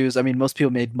even shoes. I mean, most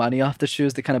people made money off the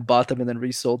shoes. They kind of bought them and then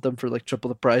resold them for like triple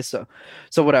the price.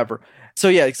 So whatever. So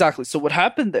yeah, exactly. So what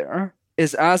happened there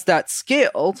is as that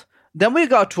scaled, then we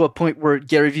got to a point where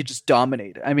Gary Vee just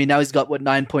dominated. I mean, now he's got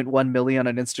 9.1 million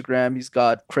on Instagram. He's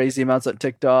got crazy amounts on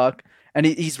TikTok, and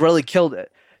he's really killed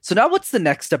it. So now what's the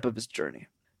next step of his journey?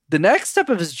 The next step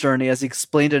of his journey, as he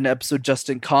explained in an episode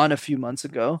Justin Kan a few months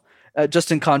ago,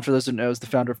 Justin Kan, for those who know, is the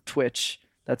founder of Twitch.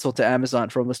 That sold to Amazon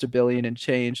for almost $1 billion and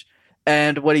change.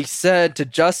 And what he said to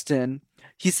Justin,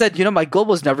 he said, my goal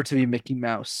was never to be Mickey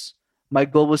Mouse. My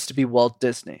goal was to be Walt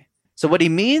Disney. So what he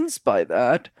means by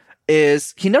that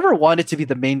is he never wanted to be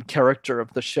the main character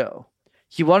of the show.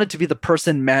 He wanted to be the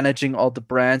person managing all the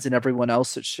brands in everyone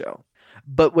else's show.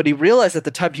 But what he realized at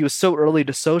the time, he was so early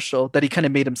to social that he kind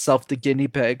of made himself the guinea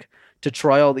pig to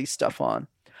try all these stuff on.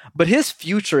 But his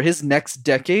future, his next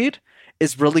decade,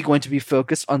 is really going to be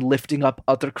focused on lifting up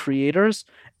other creators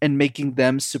and making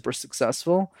them super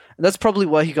successful. And that's probably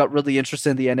why he got really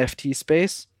interested in the NFT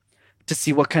space, to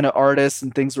see what kind of artists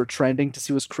and things were trending, to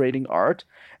see what's creating art.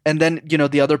 And then,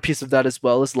 the other piece of that as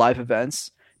well is live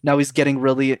events. Now he's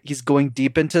going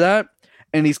deep into that,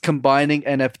 and he's combining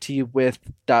NFT with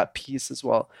that piece as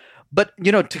well. But,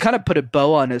 to kind of put a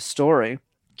bow on his story,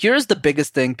 here's the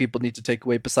biggest thing people need to take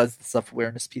away besides the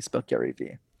self-awareness piece about Gary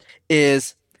Vee,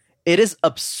 is it is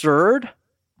absurd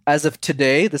as of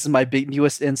today. This is my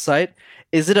newest insight.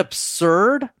 Is it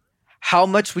absurd how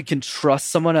much we can trust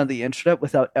someone on the internet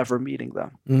without ever meeting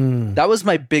them? That was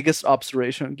my biggest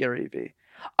observation on Gary Vee.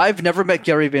 I've never met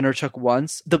Gary Vaynerchuk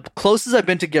once. The closest I've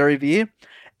been to Gary Vee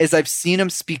is I've seen him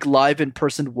speak live in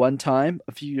person one time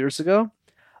a few years ago.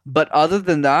 But other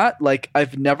than that,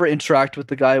 I've never interacted with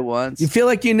the guy once. You feel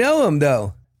like you know him,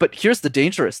 though. But here's the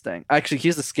dangerous thing. Actually,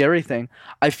 here's the scary thing.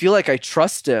 I feel like I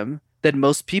trust him than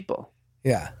most people.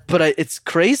 Yeah. But it's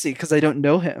crazy because I don't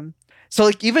know him.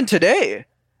 So even today,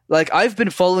 I've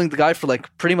been following the guy for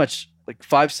pretty much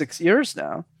 5-6 years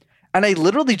now. And I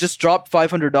literally just dropped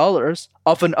 $500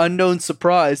 off an unknown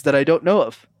surprise that I don't know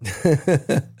of.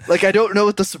 I don't know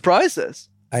what the surprise is.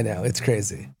 I know. It's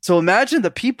crazy. So imagine the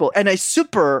people. And I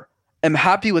super am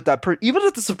happy with that. Even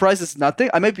if the surprise is nothing,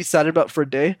 I might be sad about it for a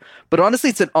day. But honestly,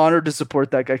 it's an honor to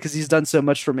support that guy because he's done so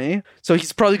much for me. So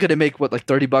he's probably going to make,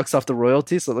 $30 off the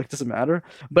royalty. So it doesn't matter.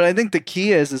 But I think the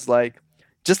key is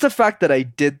just the fact that I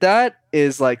did that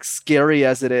is scary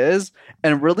as it is,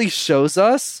 and really shows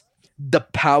us the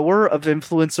power of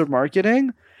influencer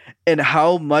marketing and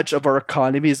how much of our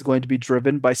economy is going to be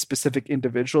driven by specific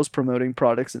individuals promoting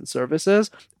products and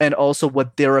services, and also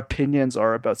what their opinions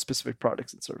are about specific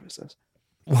products and services.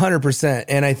 100%.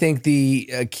 And I think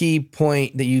the key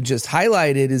point that you just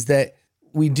highlighted is that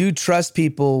we do trust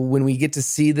people when we get to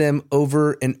see them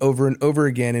over and over and over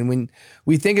again. And when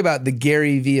we think about the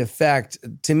Gary Vee effect,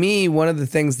 to me, one of the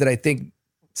things that I think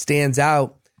stands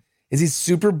out is he's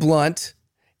super blunt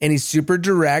and he's super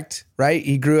direct, right?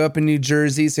 He grew up in New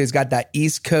Jersey, so he's got that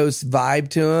East Coast vibe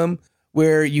to him,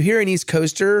 where you hear an East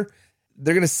Coaster,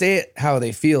 they're going to say it how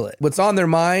they feel it. What's on their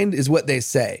mind is what they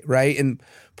say, right? And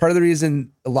part of the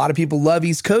reason a lot of people love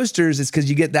East Coasters is because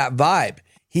you get that vibe.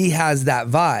 He has that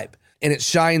vibe, and it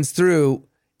shines through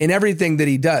in everything that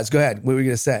he does. Go ahead. What were you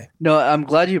going to say? No, I'm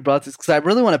glad you brought this because I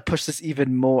really want to push this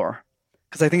even more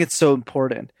because I think it's so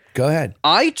important. Go ahead.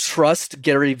 I trust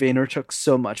Gary Vaynerchuk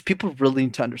so much. People really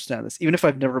need to understand this, even if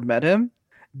I've never met him.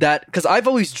 That because I've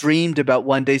always dreamed about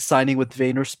one day signing with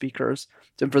Vayner Speakers.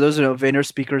 And for those who know, Vayner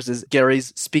Speakers is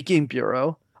Gary's speaking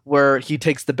bureau, where he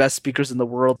takes the best speakers in the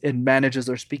world and manages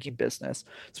their speaking business.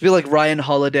 So people like Ryan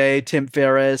Holiday, Tim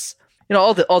Ferriss,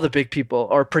 all the big people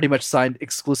are pretty much signed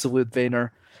exclusively with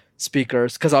Vayner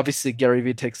Speakers because obviously Gary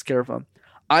Vee takes care of them.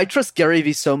 I trust Gary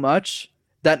Vee so much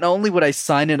that not only would I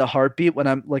sign in a heartbeat when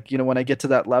I'm when I get to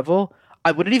that level,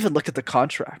 I wouldn't even look at the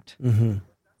contract. Mm-hmm.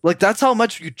 That's how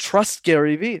much you trust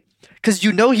Gary Vee because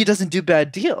he doesn't do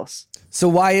bad deals. So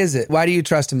why is it? Why do you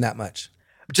trust him that much?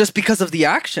 Just because of the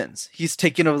actions he's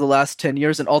taken over the last 10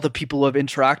 years and all the people who have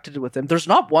interacted with him. There's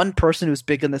not one person who's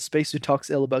big in this space who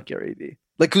talks ill about Gary Vee,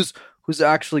 who's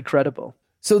actually credible.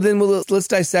 So then let's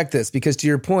dissect this because to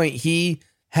your point, he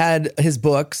had his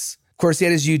books. Of course, he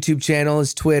had his YouTube channel,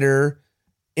 his Twitter,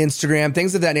 Instagram,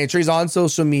 things of that nature. He's on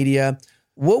social media.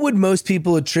 What would most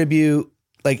people attribute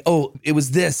it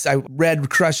was this, I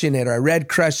read Crushing It, or I read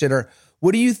Crush It, or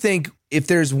what do you think if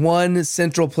there's one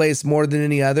central place more than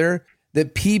any other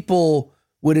that people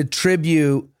would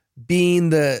attribute being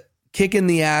the kick in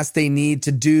the ass they need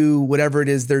to do whatever it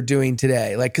is they're doing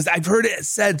today? Because I've heard it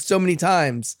said so many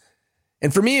times.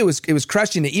 And for me, it was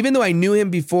Crushing It. Even though I knew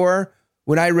him before,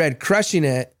 when I read Crushing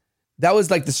It, that was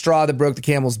like the straw that broke the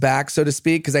camel's back, so to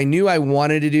speak, because I knew I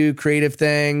wanted to do creative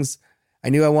things. I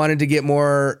knew I wanted to get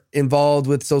more involved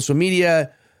with social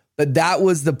media, but that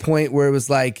was the point where it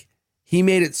was he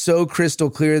made it so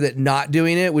crystal clear that not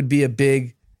doing it would be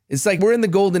it's we're in the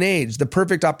golden age, the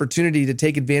perfect opportunity to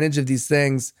take advantage of these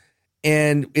things,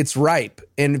 and it's ripe.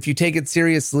 And if you take it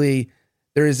seriously,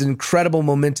 there is incredible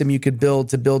momentum you could build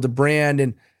to build a brand.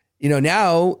 And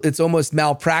now it's almost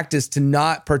malpractice to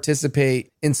not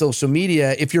participate in social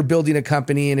media if you're building a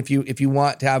company and if you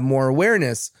want to have more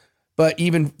awareness. But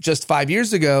even just 5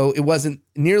 years ago, it wasn't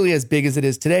nearly as big as it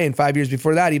is today. And 5 years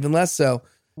before that, even less so.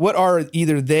 What are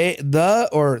either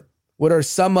or what are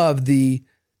some of the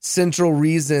central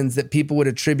reasons that people would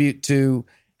attribute to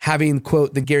having,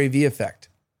 quote, the Gary Vee effect?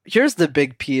 Here's the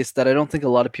big piece that I don't think a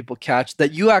lot of people catch,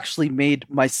 that you actually made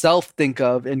myself think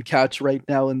of and catch right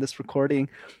now in this recording.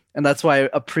 And that's why I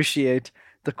appreciate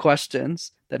the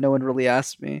questions that no one really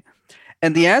asked me.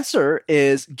 And the answer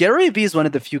is Gary Vee is one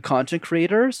of the few content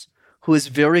creators who is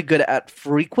very good at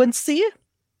frequency,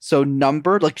 so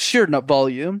number, sheer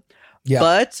volume,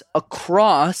 but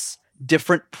across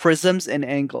different prisms and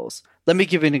angles. Let me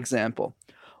give you an example.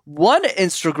 One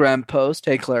Instagram post,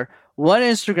 hey Claire, one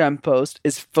Instagram post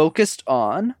is focused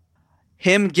on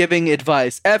him giving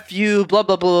advice. F you, blah,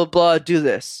 blah, blah, blah, blah, do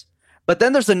this. But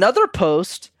then there's another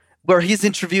post where he's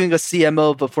interviewing a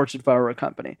CMO of a Fortune 500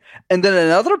 company. And then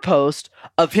another post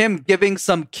of him giving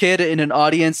some kid in an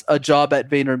audience a job at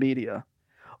VaynerMedia.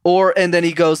 And then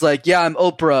he goes like, yeah, I'm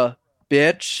Oprah,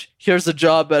 bitch. Here's a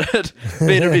job at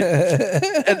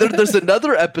VaynerMedia. And then there's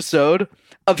another episode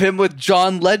of him with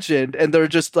John Legend, and they're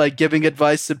just like giving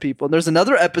advice to people. And there's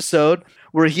another episode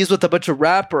where he's with a bunch of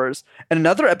rappers, and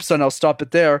another episode, and I'll stop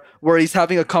it there, where he's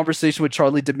having a conversation with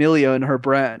Charli D'Amelio and her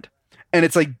brand. And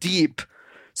it's like deep.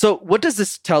 So what does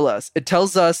this tell us? It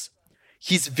tells us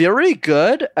he's very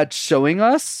good at showing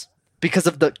us, because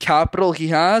of the capital he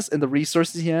has and the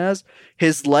resources he has,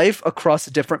 his life across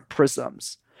different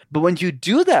prisms. But when you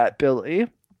do that, Billy,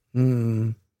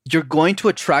 you're going to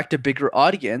attract a bigger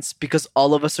audience, because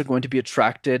all of us are going to be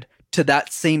attracted to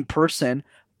that same person,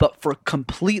 but for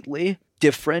completely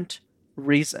different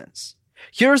reasons.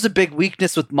 Here's a big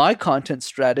weakness with my content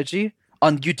strategy,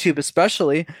 on YouTube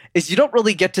especially, is you don't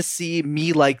really get to see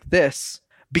me like this,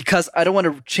 because I don't want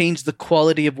to change the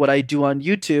quality of what I do on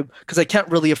YouTube, because I can't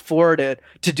really afford it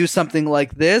to do something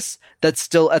like this that's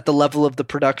still at the level of the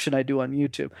production I do on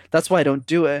YouTube. That's why I don't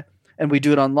do it. And we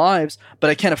do it on lives, but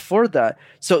I can't afford that.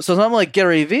 So someone like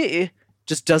Gary Vee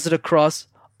just does it across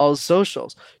all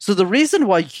socials. So the reason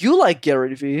why you like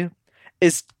Gary Vee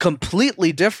is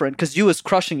completely different, because you was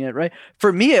crushing it, right?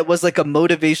 For me, it was like a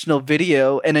motivational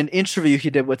video and an interview he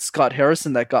did with Scott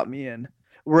Harrison that got me in.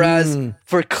 Whereas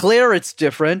for Claire, it's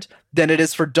different than it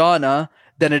is for Donna,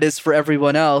 than it is for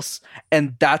everyone else.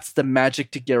 And that's the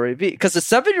magic to Gary Vee. Because a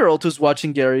 7-year-old who's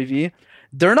watching Gary Vee,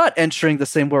 they're not entering the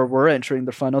same way we're entering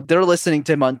the funnel. They're listening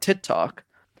to him on TikTok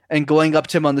and going up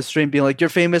to him on the stream being like, you're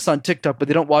famous on TikTok, but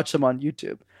they don't watch him on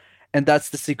YouTube. And that's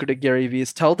the secret of Gary Vee,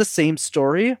 is tell the same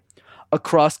story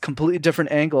across completely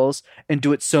different angles and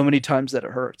do it so many times that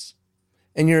it hurts.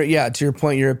 And to your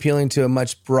point, you're appealing to a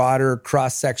much broader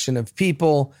cross-section of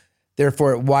people.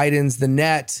 Therefore, it widens the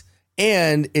net,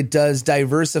 and it does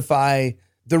diversify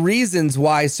the reasons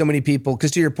why so many people,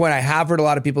 because to your point, I have heard a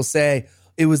lot of people say,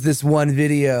 it was this one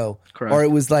video. Correct. Or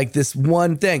it was like this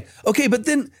one thing. Okay, but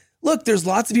then look, there's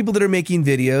lots of people that are making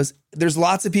videos. There's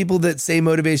lots of people that say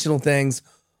motivational things.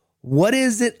 What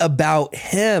is it about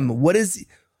him?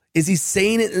 Is he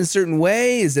saying it in a certain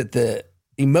way? Is it the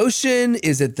emotion?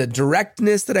 Is it the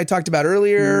directness that I talked about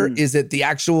earlier? Is it the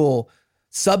actual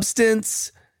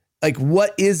substance? Like,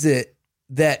 what is it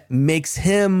that makes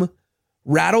him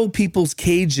rattle people's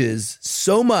cages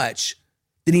so much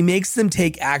that he makes them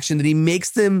take action, that he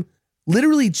makes them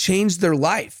literally change their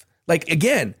life? Like,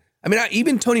 again, I mean,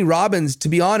 even Tony Robbins, to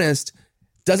be honest,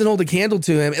 doesn't hold a candle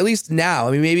to him, at least now.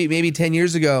 I mean, maybe 10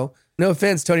 years ago, no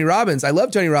offense, Tony Robbins. I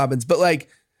love Tony Robbins, but like,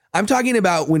 I'm talking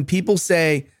about when people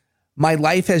say, my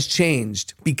life has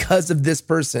changed because of this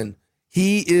person.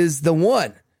 He is the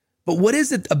one. But what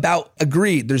is it about?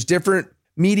 Agreed, there's different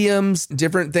mediums,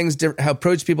 different things, how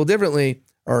approach people differently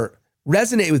or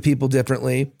resonate with people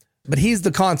differently. But he's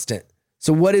the constant.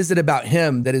 So what is it about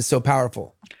him that is so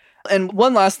powerful? And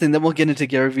one last thing, then we'll get into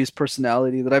Gary Vee's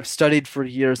personality that I've studied for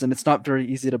years, and it's not very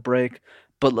easy to break,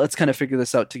 but let's kind of figure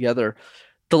this out together.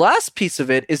 The last piece of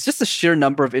it is just the sheer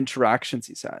number of interactions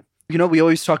he's had. You know, we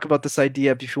always talk about this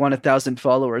idea of if you want 1,000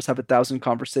 followers, have 1,000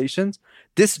 conversations.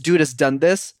 This dude has done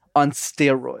this on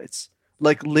steroids.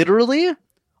 Like literally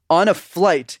on a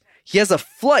flight. He has a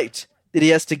flight that he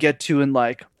has to get to in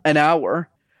like an hour.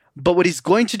 But what he's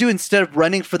going to do, instead of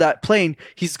running for that plane,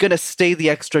 he's going to stay the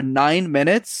extra 9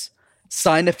 minutes,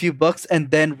 sign a few books,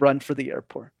 and then run for the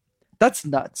airport. That's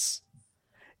nuts.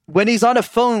 When he's on a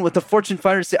phone with the Fortune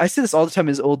 500, I see this all the time in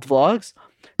his old vlogs.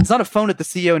 He's on a phone at the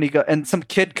CEO, and some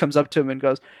kid comes up to him and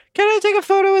goes, "Can I take a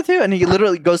photo with you?" And he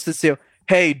literally goes to the CEO,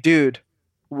 "Hey, dude,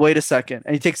 wait a second."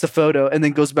 And he takes a photo and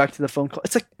then goes back to the phone call.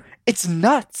 It's like, it's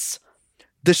nuts.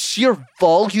 The sheer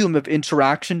volume of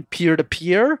interaction,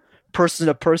 peer-to-peer, person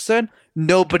to person,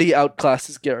 nobody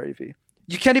outclasses Gary Vee.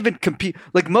 You can't even compete.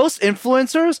 Like most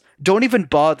influencers don't even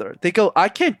bother. They go, I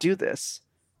can't do this.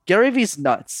 Gary Vee's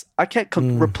nuts. I can't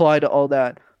reply to all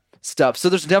that stuff. So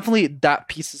there's definitely that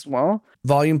piece as well.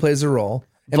 Volume plays a role.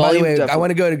 And by the way, I want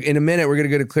to go to, in a minute, we're going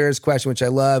to go to Claire's question, which I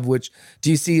love, which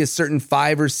do you see a certain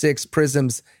 5 or 6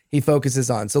 prisms he focuses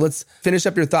on? So let's finish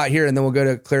up your thought here and then we'll go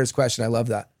to Claire's question. I love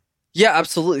that. Yeah,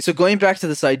 absolutely. So going back to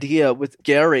this idea with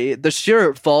Gary, the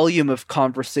sheer volume of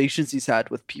conversations he's had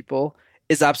with people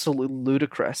is absolutely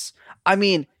ludicrous. I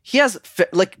mean, he has,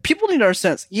 like, people need to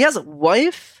understand, he has a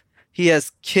wife, he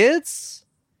has kids,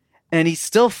 And he's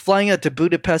still flying out to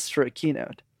Budapest for a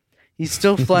keynote. He's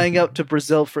still flying out to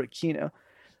Brazil for a keynote.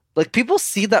 Like, people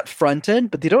see that front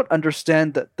end, but they don't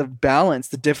understand that the balance,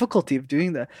 the difficulty of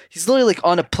doing that. He's literally like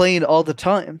on a plane all the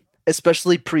time,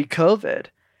 especially pre-COVID.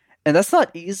 And that's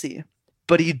not easy.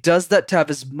 But he does that to have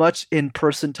as much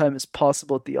in-person time as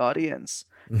possible with the audience,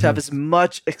 to have as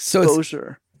much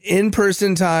exposure. So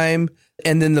in-person time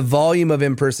and then the volume of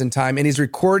in-person time. And he's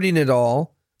recording it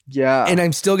all. Yeah. And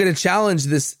I'm still going to challenge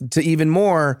this to even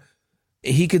more.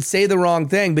 He could say the wrong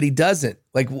thing, but he doesn't.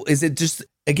 Like, is it just,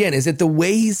 again, is it the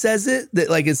way he says it that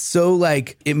like is so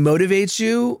like it motivates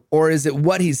you, or is it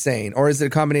what he's saying, or is it a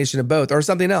combination of both, or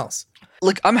something else?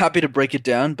 Look, I'm happy to break it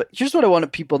down, but here's what I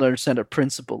want people to understand at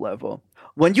principle level.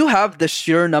 When you have the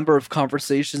sheer number of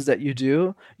conversations that you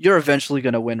do, you're eventually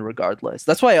going to win regardless.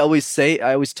 That's why I always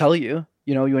tell you,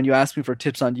 when you ask me for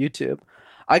tips on YouTube,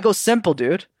 I go simple,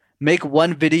 dude. Make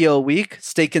one video a week,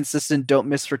 stay consistent, don't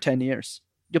miss for 10 years.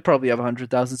 You'll probably have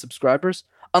 100,000 subscribers,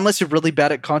 unless you're really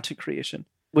bad at content creation,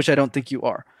 which I don't think you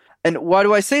are. And why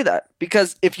do I say that?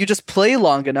 Because if you just play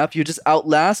long enough, you just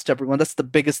outlast everyone. That's the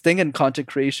biggest thing in content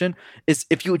creation, is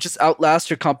if you just outlast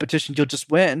your competition, you'll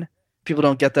just win. People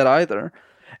don't get that either.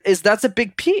 That's a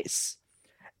big piece.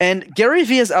 And Gary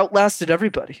Vee has outlasted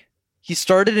everybody. He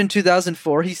started in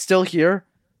 2004. He's still here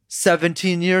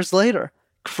 17 years later,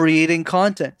 creating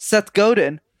content. Seth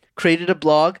Godin created a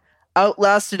blog,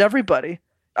 outlasted everybody.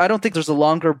 I don't think there's a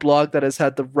longer blog that has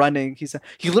had the running. He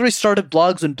literally started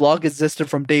blogs when blog existed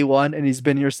from day one, and he's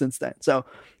been here since then. So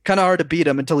kind of hard to beat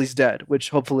him until he's dead, which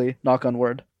hopefully, knock on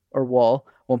wood or wall,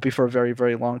 won't be for a very,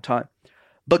 very long time.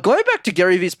 But going back to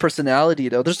Gary Vee's personality,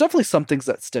 though, there's definitely some things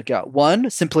that stick out. One,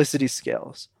 simplicity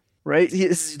scales, right?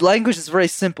 His language is very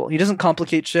simple. He doesn't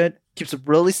complicate shit, keeps it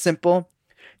really simple.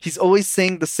 He's always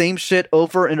saying the same shit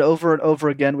over and over and over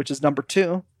again, which is number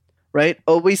two. Right?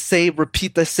 Always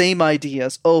repeat the same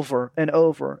ideas over and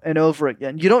over and over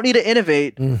again. You don't need to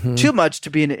innovate too much to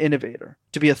be an innovator,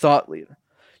 to be a thought leader.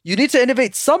 You need to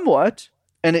innovate somewhat,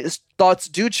 and his thoughts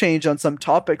do change on some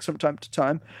topics from time to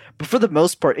time. But for the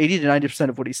most part, 80 to 90%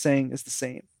 of what he's saying is the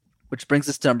same. Which brings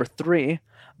us to number three.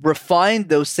 Refine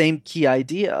those same key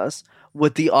ideas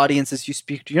with the audiences you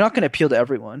speak to. You're not going to appeal to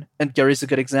everyone. And Gary's a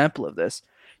good example of this.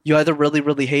 You either really,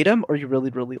 really hate him or you really,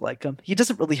 really like him. He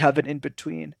doesn't really have an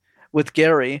in-between with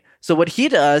Gary. So what he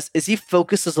does is he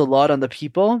focuses a lot on the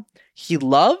people he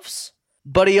loves,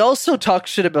 but he also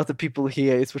talks shit about the people he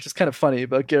hates, which is kind of funny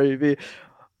about Gary Vee.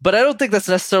 But I don't think that's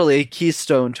necessarily a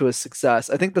keystone to his success.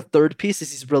 I think the third piece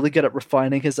is he's really good at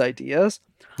refining his ideas.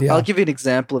 Yeah. I'll give you an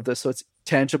example of this so it's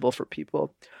tangible for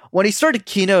people. When he started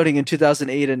keynoting in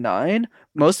 2008 and 2009,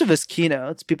 most of his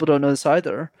keynotes, people don't know this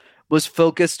either, was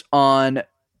focused on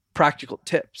practical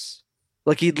tips.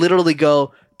 Like, he'd literally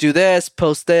go, do this,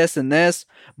 post this and this.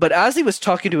 But as he was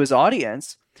talking to his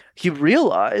audience, he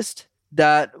realized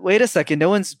that, wait a second, no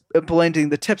one's implementing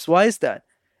the tips. Why is that?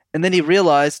 And then he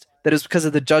realized that it was because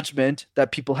of the judgment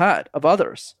that people had of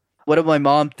others. What did my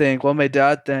mom think? What did my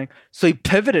dad think? So he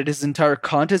pivoted his entire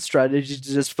content strategy to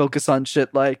just focus on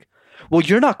shit like, well,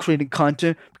 you're not creating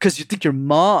content because you think your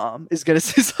mom is going to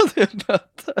say something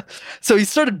about that. So he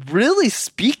started really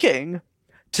speaking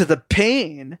to the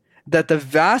pain that the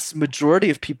vast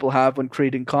majority of people have when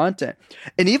creating content.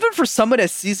 And even for someone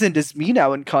as seasoned as me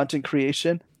now in content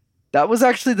creation, that was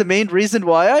actually the main reason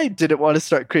why I didn't want to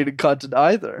start creating content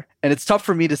either. And it's tough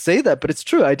for me to say that, but it's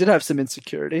true. I did have some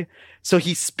insecurity. So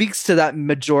he speaks to that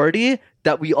majority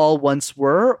that we all once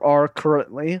were, are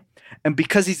currently. And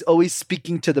because he's always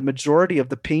speaking to the majority of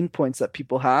the pain points that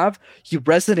people have, he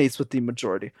resonates with the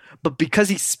majority. But because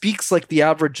he speaks like the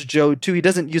average Joe too, he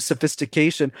doesn't use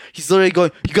sophistication. He's literally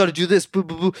going, you got to do this, boo,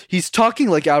 boo, boo. He's talking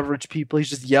like average people. He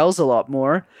just yells a lot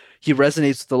more. He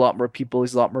resonates with a lot more people.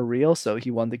 He's a lot more real. So he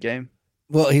won the game.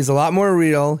 Well, he's a lot more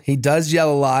real. He does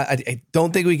yell a lot. I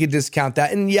don't think we could discount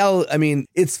that. And yell, I mean,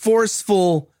 it's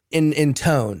forceful in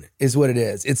tone is what it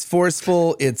is. It's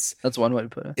forceful. That's one way to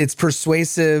put it. It's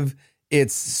persuasive.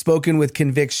 It's spoken with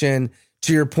conviction.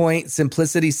 To your point,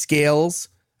 simplicity scales.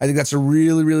 I think that's a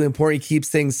really, really important. He keeps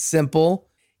things simple.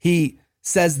 He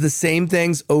says the same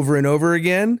things over and over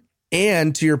again.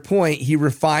 And to your point, he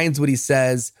refines what he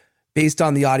says based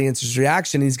on the audience's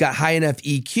reaction. He's got high enough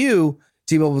EQ to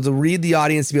be able to read the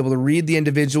audience, to be able to read the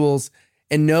individuals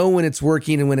and know when it's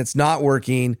working and when it's not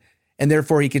working. And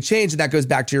therefore he could change. And that goes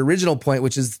back to your original point,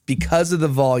 which is because of the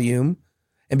volume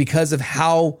and because of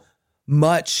how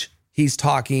much he's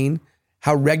talking,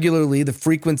 how regularly the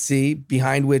frequency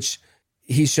behind which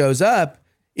he shows up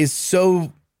is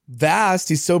so vast.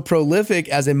 He's so prolific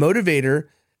as a motivator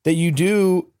that you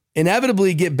do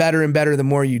inevitably get better and better the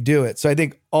more you do it. So I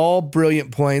think all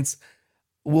brilliant points.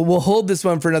 we'll hold this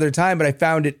one for another time, but I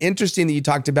found it interesting that you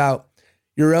talked about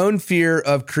your own fear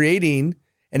of creating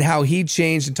and how he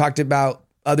changed and talked about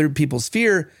other people's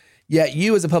fear. Yet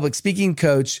you, as a public speaking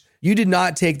coach, you did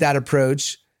not take that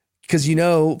approach, because you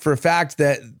know for a fact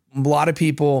that a lot of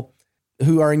people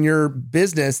who are in your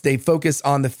business, they focus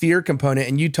on the fear component,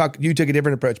 and you took a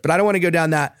different approach. But I don't want to go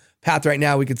down that path right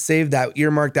now. We could save that,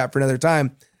 earmark that for another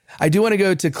time. I do want to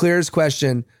go to Claire's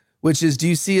question, which is, do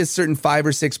you see a certain 5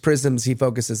 or 6 prisms he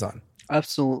focuses on?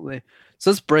 Absolutely.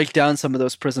 So let's break down some of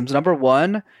those prisms. Number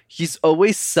one, he's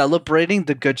always celebrating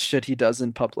the good shit he does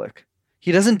in public.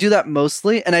 He doesn't do that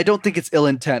mostly, and I don't think it's ill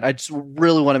intent. I just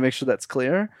really want to make sure that's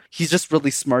clear. He's just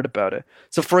really smart about it.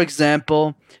 So for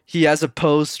example, he has a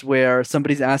post where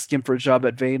somebody's asking him for a job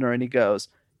at Vayner, and he goes,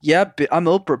 yeah, I'm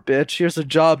Oprah, bitch. Here's a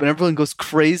job. And everyone goes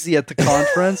crazy at the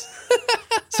conference.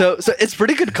 So it's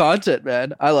pretty good content,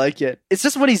 man. I like it. It's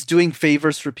just when he's doing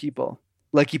favors for people.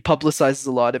 Like, he publicizes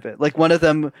a lot of it. Like, one of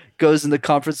them goes in the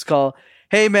conference call,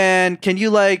 hey, man, can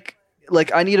you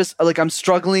I'm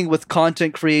struggling with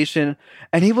content creation.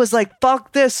 And he was like,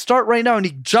 fuck this, start right now. And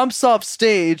he jumps off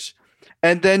stage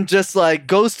and then just like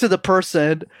goes to the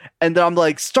person. And then I'm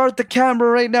like, start the camera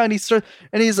right now. And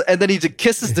then he just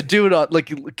kisses the dude on,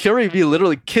 like, Gary Vee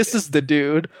literally kisses the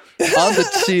dude on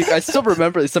the cheek. I still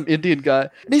remember some Indian guy.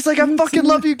 And he's like, I fucking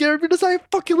love you, Gary Vee. He's like, I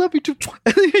fucking love you too.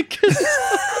 And then he kisses.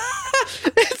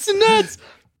 It's nuts.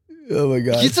 Oh my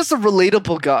God. He's just a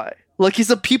relatable guy. Like, he's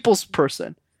a people's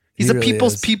person. He's a really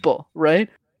people's people, right?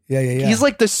 Yeah. He's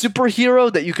like the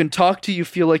superhero that you can talk to, you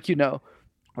feel like you know,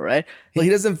 all right? He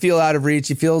doesn't feel out of reach.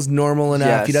 He feels normal enough.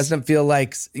 Yes. He doesn't feel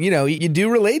like, you do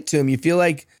relate to him. You feel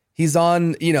like he's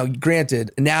on,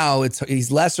 granted, now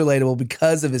he's less relatable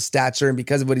because of his stature and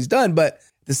because of what he's done. But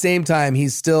at the same time,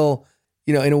 he's still,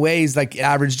 in a way, he's like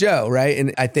average Joe, right?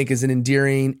 And I think is an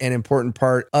endearing and important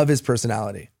part of his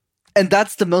personality. And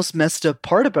that's the most messed up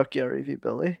part about Gary Vee,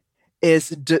 Billy.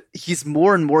 Is he's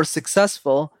more and more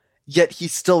successful, yet he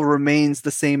still remains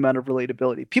the same amount of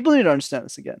relatability. People need to understand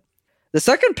this again. The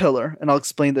second pillar, and I'll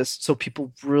explain this so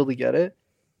people really get it,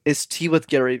 is Tea with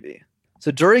Gary Vee.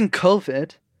 So during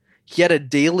COVID, he had a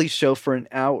daily show for an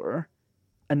hour,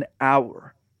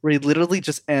 where he literally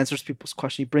just answers people's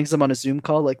questions. He brings them on a Zoom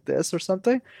call like this or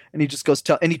something, and he just goes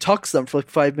and he talks to them for like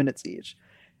 5 minutes each.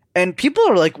 And people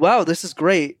are like, wow, this is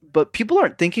great. But people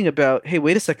aren't thinking about, hey,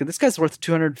 wait a second, this guy's worth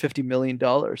 $250 million.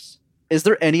 Is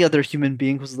there any other human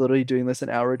being who's literally doing this an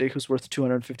hour a day who's worth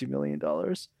 $250 million?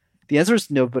 The answer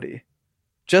is nobody.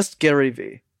 Just Gary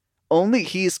Vee. Only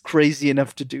he's crazy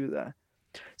enough to do that.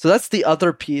 So that's the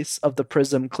other piece of the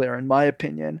prism, Claire, in my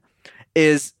opinion,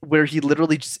 is where he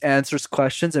literally just answers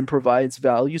questions and provides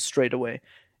value straight away.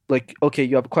 Like, okay,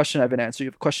 you have a question, I have an answer. You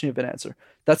have a question, you have an answer.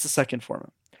 That's the second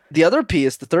format. The other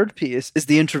piece, the third piece, is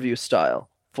the interview style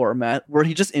format, where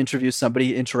he just interviews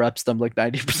somebody, interrupts them like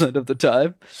 90% of the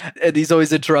time. And he's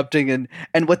always interrupting.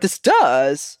 And what this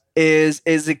does is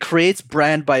it creates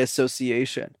brand by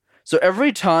association. So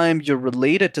every time you're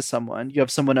related to someone, you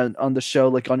have someone on the show,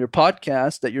 like on your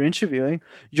podcast that you're interviewing,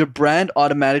 your brand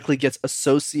automatically gets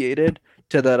associated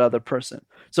to that other person.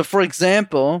 So for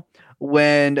example,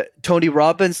 when Tony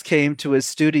Robbins came to his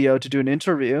studio to do an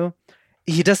interview,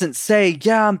 he doesn't say,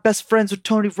 yeah, I'm best friends with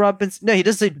Tony Robbins. No, he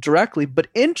doesn't say directly, but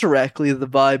indirectly the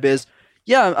vibe is,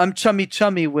 yeah, I'm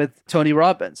chummy with Tony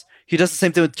Robbins. He does the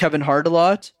same thing with Kevin Hart a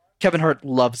lot. Kevin Hart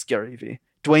loves Gary Vee.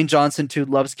 Dwayne Johnson too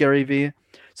loves Gary Vee.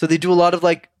 So they do a lot of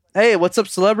like, hey, what's up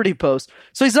celebrity posts.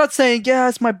 So he's not saying, yeah,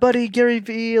 it's my buddy Gary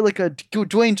Vee, like a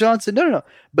Dwayne Johnson. No.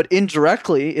 But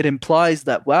indirectly, it implies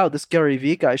that, wow, this Gary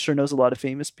Vee guy sure knows a lot of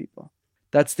famous people.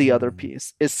 That's the other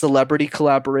piece, is celebrity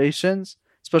collaborations,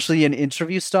 especially in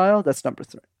interview style. That's number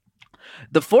 3.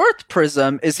 The fourth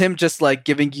prism is him just like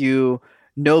giving you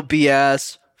no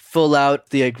BS, full out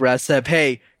the aggressive,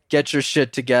 hey, get your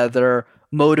shit together,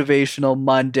 motivational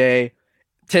Monday.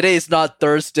 Today's not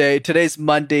Thursday. Today's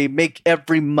Monday. Make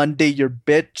every Monday your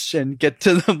bitch and get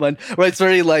to the Monday. Right? It's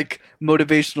very like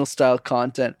motivational style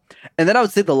content. And then I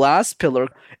would say the last pillar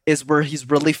is where he's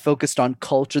really focused on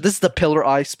culture. This is the pillar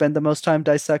I spend the most time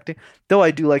dissecting, though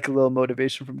I do like a little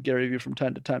motivation from Gary Vee from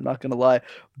time to time, not going to lie.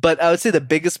 But I would say the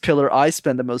biggest pillar I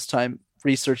spend the most time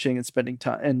researching and spending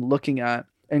time and looking at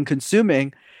and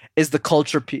consuming is the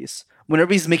culture piece.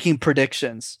 Whenever he's making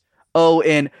predictions. Oh,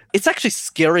 and it's actually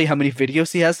scary how many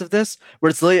videos he has of this, where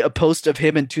it's literally a post of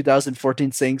him in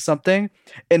 2014 saying something,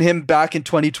 and him back in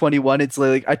 2021, it's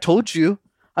like, I told you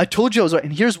I was right,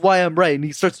 and here's why I'm right. And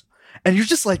he starts, and you're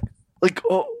just like,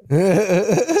 oh,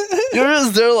 you're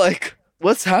just there like,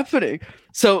 what's happening?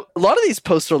 So a lot of these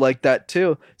posts are like that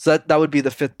too. So that would be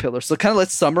the fifth pillar. So kind of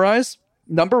let's summarize.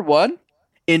 Number 1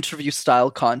 interview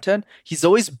style content. He's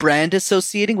always brand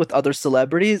associating with other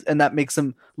celebrities, and that makes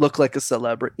him look like a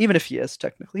celebrity, even if he is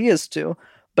technically. He is too,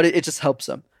 but it just helps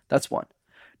him. That's one.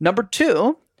 Number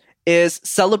two is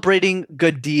celebrating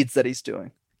good deeds that he's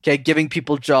doing. Okay, giving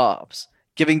people jobs,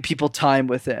 giving people time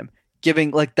with him, giving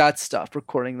like that stuff,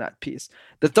 recording that piece.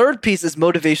 The third piece is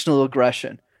motivational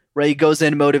aggression, right? He goes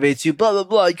in and motivates you, blah, blah,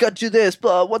 blah, you got to do this,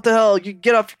 blah, what the hell, you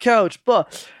get off your couch, blah.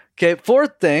 Okay,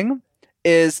 fourth thing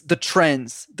is the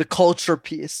trends, the culture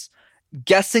piece,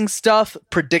 guessing stuff,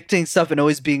 predicting stuff, and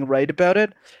always being right about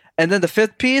it. And then the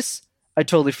fifth piece, I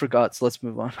totally forgot, so let's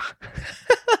move on.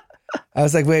 I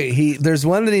was like, wait, there's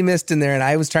one that he missed in there, and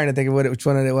I was trying to think of which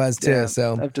one it was too. Yeah,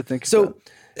 so I have to think. So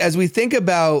as we think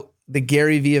about the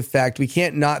Gary Vee effect, we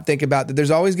can't not think about that.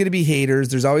 There's always going to be haters.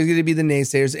 There's always going to be the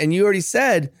naysayers. And you already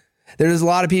said there's a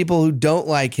lot of people who don't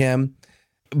like him,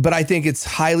 but I think it's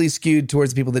highly skewed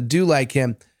towards the people that do like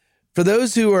him. For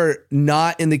those who are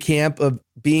not in the camp of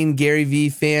being Gary Vee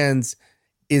fans,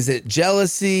 is it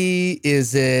jealousy?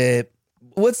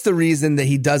 What's the reason that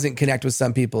he doesn't connect with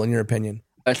some people, in your opinion?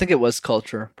 I think it was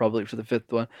culture, probably for the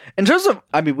fifth one. In terms of,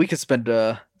 we could spend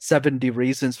 70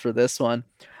 reasons for this one.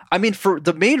 For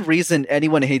the main reason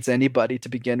anyone hates anybody to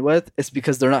begin with is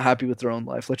because they're not happy with their own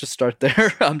life. Let's just start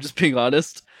there. I'm just being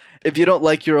honest. If you don't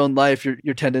like your own life,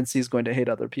 your tendency is going to hate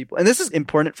other people. And this is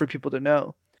important for people to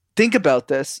know. Think about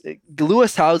this.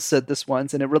 Lewis Howes said this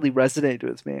once, and it really resonated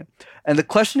with me. And the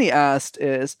question he asked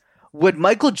is, would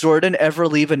Michael Jordan ever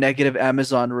leave a negative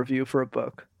Amazon review for a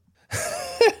book?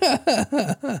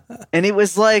 And it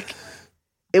was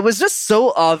just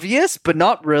so obvious, but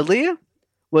not really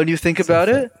when you think about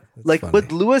it. Like, funny.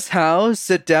 Would Lewis Howes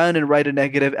sit down and write a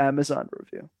negative Amazon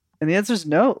review? And the answer is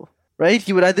no, right?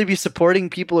 He would either be supporting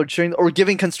people or cheering or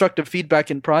giving constructive feedback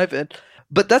in private.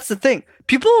 But that's the thing.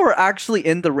 People who are actually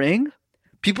in the ring,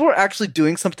 people who are actually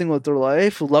doing something with their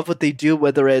life, who love what they do,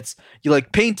 whether it's you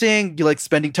like painting, you like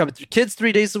spending time with your kids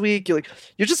 3 days a week, you're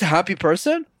just a happy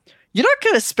person. You're not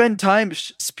going to spend time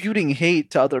spewing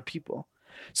hate to other people.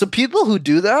 So people who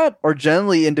do that are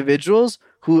generally individuals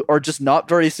who are just not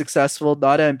very successful,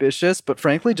 not ambitious, but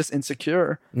frankly just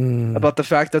insecure about the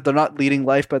fact that they're not leading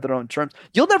life by their own terms.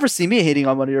 You'll never see me hating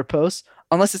on one of your posts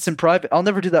unless it's in private. I'll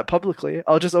never do that publicly.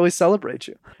 I'll just always celebrate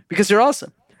you because you're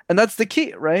awesome. And that's the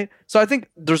key, right? So I think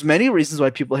there's many reasons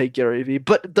why people hate Gary Vee,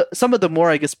 but some of the more,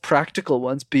 I guess, practical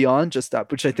ones beyond just that,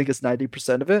 which I think is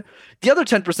 90% of it. The other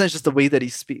 10% is just the way that he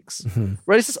speaks,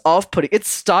 right? It's just off-putting. It's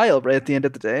style, right? At the end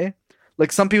of the day.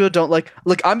 Like some people don't like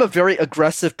I'm a very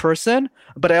aggressive person,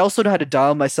 but I also know how to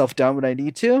dial myself down when I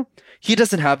need to. He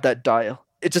doesn't have that dial.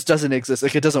 It just doesn't exist.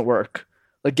 Like it doesn't work.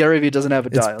 Like Gary Vee doesn't have a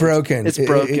dial. It's broken. It's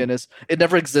broken. It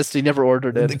never existed. He never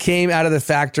ordered it. It came out of the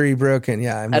factory broken.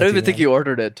 Yeah. I don't even think he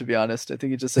ordered it, to be honest. I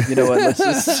think he just said, you know what, let's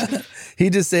just...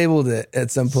 He disabled it at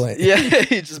some point. Yeah,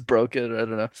 he just broke it. I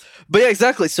don't know. But yeah,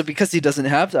 exactly. So because he doesn't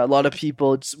have that, a lot of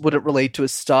people just wouldn't relate to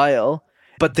his style,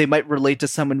 but they might relate to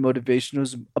someone motivation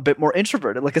who's a bit more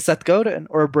introverted, like a Seth Godin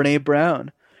or a Brene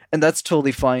Brown. And that's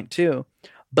totally fine too.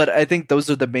 But I think those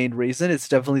are the main reason. It's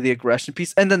definitely the aggression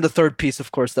piece. And then the third piece,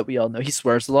 of course, that we all know. He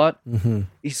swears a lot. Mm-hmm.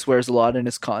 He swears a lot in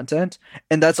his content.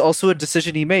 And that's also a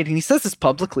decision he made. And he says this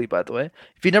publicly, by the way.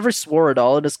 If he never swore at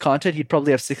all in his content, he'd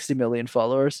probably have 60 million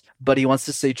followers. But he wants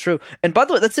to stay true. And by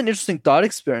the way, that's an interesting thought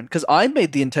experiment. Because I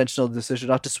made the intentional decision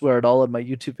not to swear at all in my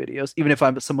YouTube videos. Even if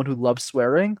I'm someone who loves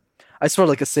swearing. I swear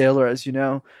like a sailor, as you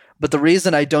know. But the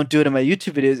reason I don't do it in my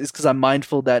YouTube videos is because I'm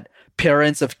mindful that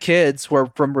parents of kids who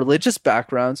are from religious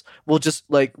backgrounds will just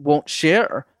won't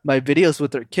share my videos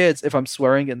with their kids if I'm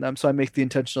swearing in them. So I make the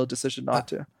intentional decision not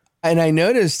to. And I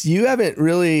noticed you haven't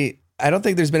really, I don't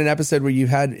think there's been an episode where you've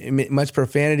had much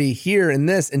profanity here in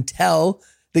this until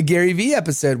the Gary Vee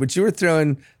episode, which you were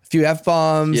throwing a few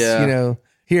F-bombs,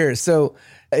 here. So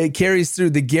it carries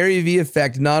through. The Gary Vee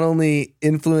effect not only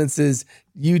influences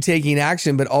you taking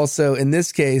action, but also in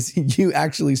this case, you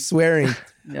actually swearing.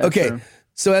 Yeah, okay. true.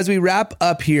 So as we wrap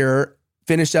up here,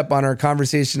 finish up on our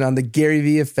conversation on the Gary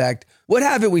Vee effect, what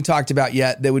haven't we talked about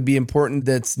yet that would be important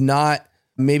that's not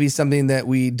maybe something that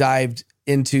we dived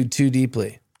into too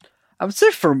deeply? I would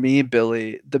say for me,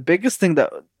 Billy, the biggest thing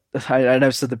that,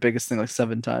 I've said the biggest thing like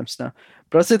 7 times now,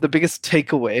 but I'll say the biggest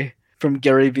takeaway from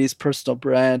Gary Vee's personal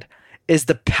brand is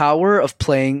the power of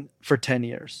playing for 10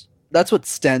 years. That's what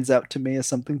stands out to me as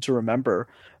something to remember.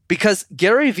 Because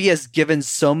Gary Vee has given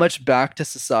so much back to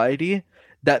society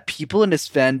that people in his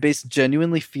fan base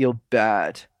genuinely feel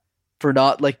bad for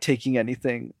not taking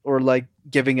anything or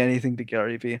giving anything to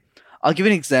Gary Vee. I'll give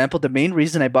you an example. The main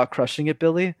reason I bought Crushing It,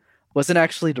 Billy, wasn't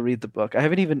actually to read the book. I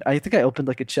think I opened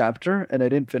a chapter and I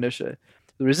didn't finish it.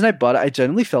 The reason I bought it, I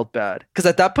genuinely felt bad. Because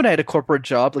at that point, I had a corporate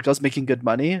job. Like, I was making good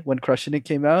money when Crushing It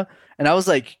came out. And I was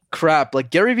like, crap. Like,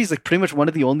 Gary Vee's like pretty much one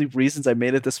of the only reasons I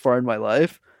made it this far in my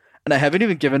life. And I haven't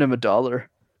even given him $1.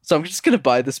 So I'm just going to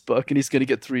buy this book and he's going to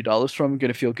get $3 from him. I'm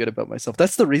going to feel good about myself.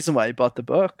 That's the reason why I bought the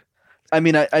book. I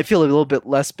mean, I feel a little bit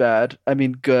less bad. I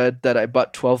mean, good that I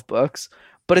bought 12 books.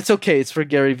 But it's okay. It's for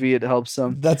Gary Vee. It helps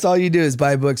him. That's all you do is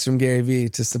buy books from Gary Vee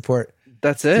to support.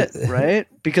 That's it, right?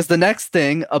 Because the next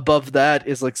thing above that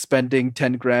is like spending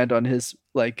 10 grand on his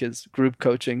group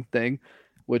coaching thing,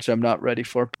 which I'm not ready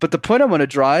for. But the point I want to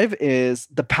drive is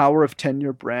the power of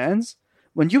 10-year brands.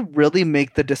 When you really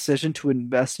make the decision to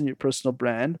invest in your personal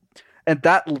brand and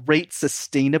that rate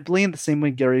sustainably in the same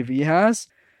way Gary Vee has,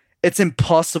 it's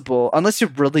impossible, unless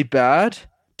you're really bad,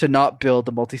 to not build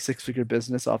a multi-six-figure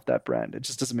business off that brand. It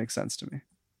just doesn't make sense to me.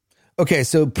 Okay,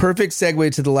 so perfect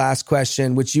segue to the last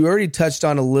question, which you already touched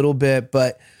on a little bit,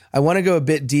 but I want to go a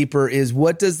bit deeper, is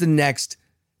what does the next,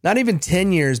 not even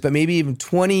 10 years, but maybe even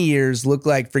 20 years look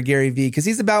like for Gary Vee? Because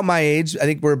he's about my age. I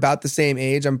think we're about the same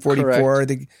age. I'm 44.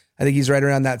 Correct. I think he's right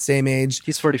around that same age.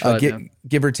 He's 45,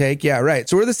 give or take. Yeah, right.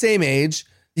 So we're the same age.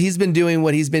 He's been doing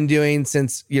what he's been doing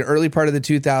since early part of the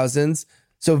 2000s.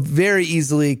 So very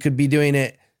easily could be doing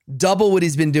it double what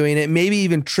he's been doing it, maybe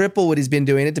even triple what he's been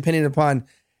doing it, depending upon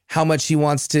how much he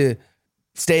wants to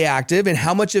stay active and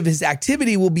how much of his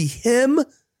activity will be him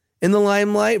in the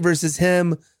limelight versus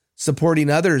him supporting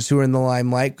others who are in the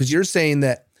limelight. Because you're saying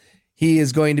that he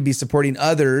is going to be supporting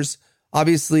others.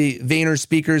 Obviously, Vayner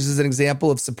Speakers is an example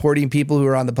of supporting people who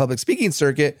are on the public speaking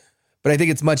circuit, but I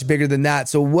think it's much bigger than that.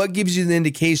 So what gives you the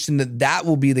indication that that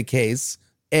will be the case,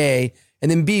 A? And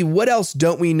then B, what else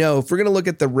don't we know? If we're going to look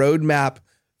at the roadmap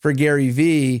for Gary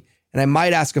Vee, and I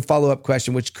might ask a follow-up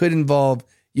question, which could involve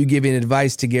you giving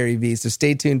advice to Gary Vee. So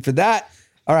stay tuned for that.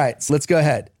 All right, so let's go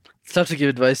ahead. It's tough to give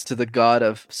advice to the god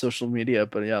of social media,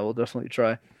 but yeah, we'll definitely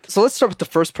try. So let's start with the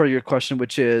first part of your question,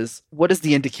 which is, what is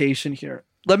the indication here?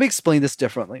 Let me explain this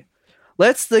differently.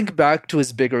 Let's think back to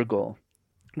his bigger goal.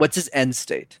 What's his end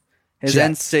state? His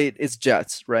end state is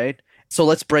Jets, right? So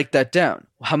let's break that down.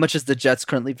 How much is the Jets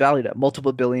currently valued at?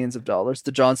 Multiple billions of dollars.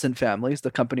 The Johnson families,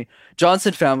 the company.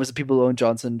 Johnson families, the people who own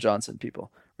Johnson & Johnson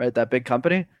people, right? That big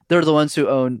company. They're the ones who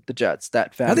own the Jets,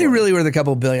 that family. Are they really worth a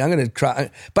couple billion? I'm going to try.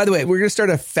 By the way, we're going to start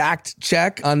a fact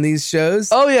check on these shows.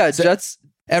 Oh, yeah. So Jets.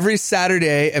 Every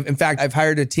Saturday. In fact, I've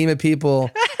hired a team of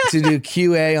people to do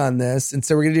QA on this. And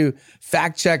so we're going to do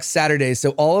fact check Saturday. So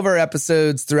all of our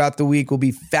episodes throughout the week will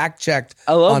be fact checked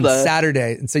on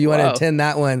Saturday. And so you want to attend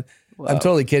that one. Wow. I'm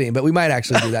totally kidding, but we might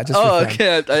actually do that. Just for fun.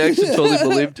 Okay. I actually totally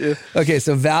believed you. Okay,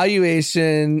 so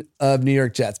valuation of New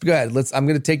York Jets. Go ahead. I'm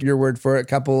going to take your word for it.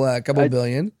 Couple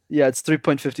billion. Yeah, it's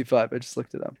 3.55. I just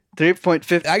looked it up.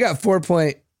 3.50. I got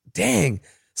 4. Dang,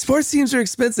 sports teams are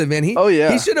expensive, man. He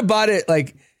should have bought it.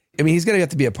 He's going to have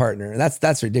to be a partner.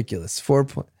 That's ridiculous. 4.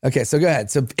 Okay, so go ahead.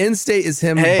 So end state is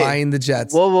him buying the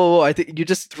Jets. Whoa! I think you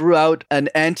just threw out an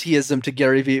anti-ism to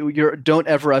Gary Vee. Don't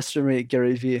ever estimate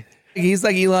Gary Vee. He's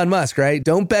like Elon Musk, right?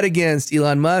 Don't bet against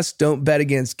Elon Musk. Don't bet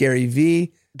against Gary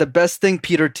Vee. The best thing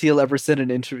Peter Thiel ever said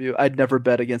in an interview, I'd never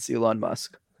bet against Elon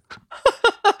Musk.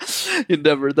 You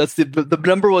never. That's the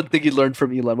number one thing he learned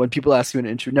from Elon. When people ask you in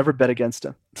an interview, never bet against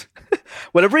him.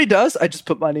 Whatever he does, I just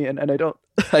put money in, and I don't.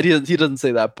 He doesn't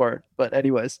say that part. But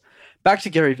anyways, back to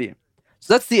Gary Vee.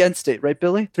 So that's the end state, right,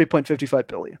 Billy? 3.55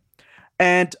 billion.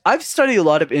 And I've studied a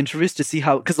lot of interviews to see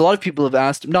how, because a lot of people have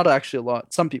asked, not actually a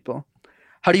lot, some people,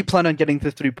 how do you plan on getting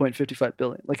to 3.55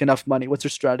 billion? Like enough money? What's your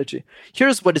strategy?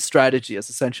 Here's what his strategy is,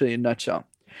 essentially in a nutshell.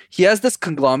 He has this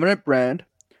conglomerate brand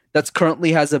that's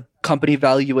currently has a company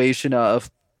valuation of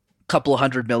a couple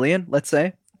 $100 million, let's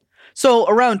say. So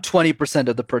around 20%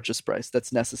 of the purchase price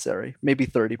that's necessary. Maybe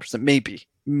 30%,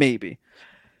 maybe.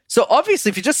 So obviously,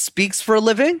 if he just speaks for a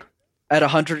living at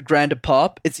 $100,000 a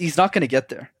pop, he's not going to get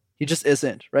there. He just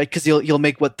isn't, right? Because you'll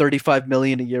make, $35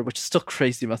 million a year, which is still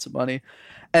crazy amounts of money.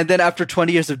 And then after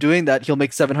 20 years of doing that, he'll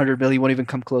make $700 million. He won't even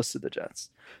come close to the Jets.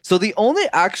 So the only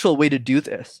actual way to do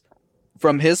this,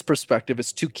 from his perspective,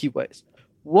 is 2 key ways.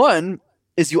 One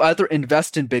is you either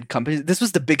invest in big companies. This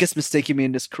was the biggest mistake he made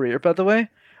in his career, by the way,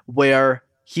 where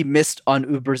he missed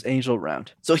on Uber's angel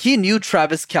round. So he knew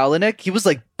Travis Kalanick. He was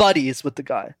like buddies with the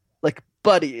guy, like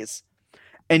buddies.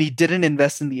 And he didn't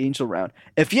invest in the angel round.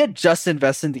 If he had just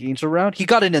invested in the angel round, he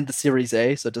got in the Series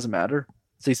A, so it doesn't matter.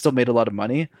 So he still made a lot of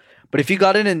money. But if he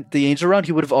got in the angel round,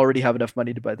 he would have already have enough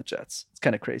money to buy the Jets. It's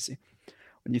kind of crazy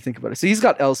when you think about it. So he's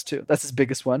got L's too. That's his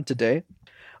biggest one today.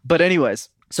 But anyways,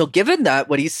 So given that,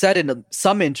 what he said in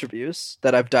some interviews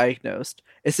that I've diagnosed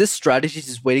is his strategy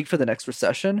is waiting for the next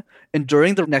recession. And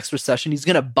during the next recession, he's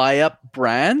going to buy up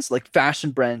brands like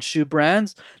fashion brands, shoe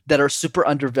brands that are super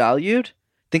undervalued.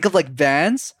 Think of like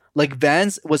Vans. Like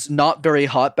Vans was not very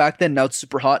hot back then. Now it's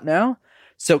super hot now.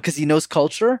 So because he knows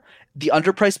culture, the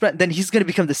underpriced brand, then he's going to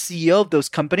become the CEO of those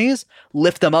companies,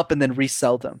 lift them up and then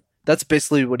resell them. That's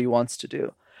basically what he wants to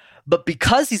do. But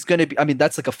because he's going to be, I mean,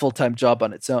 that's like a full-time job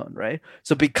on its own, right?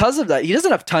 So because of that, he doesn't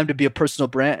have time to be a personal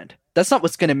brand. That's not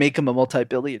what's going to make him a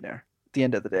multi-billionaire at the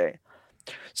end of the day.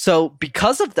 So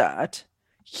because of that,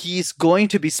 he's going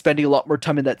to be spending a lot more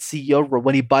time in that CEO role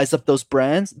when he buys up those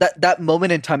brands. That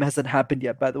moment in time hasn't happened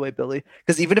yet, by the way, Billy.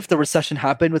 Because even if the recession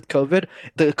happened with COVID,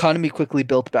 the economy quickly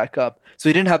built back up. So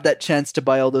he didn't have that chance to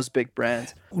buy all those big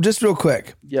brands. Just real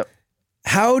quick. Yep.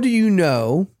 How do you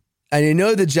know? And I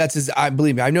know the Jets is, I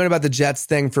believe me, I've known about the Jets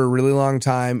thing for a really long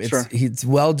time. It's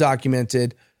well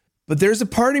documented. But there's a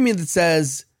part of me that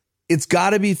says it's got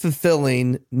to be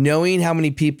fulfilling knowing how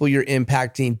many people you're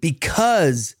impacting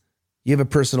because you have a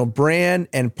personal brand,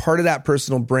 and part of that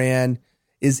personal brand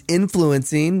is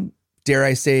influencing, dare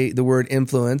I say the word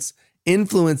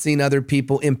influencing other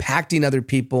people, impacting other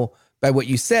people by what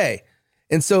you say.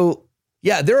 And so,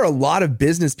 yeah, there are a lot of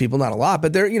business people, not a lot,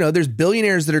 but there's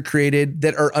billionaires that are created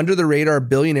that are under the radar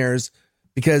billionaires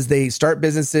because they start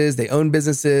businesses, they own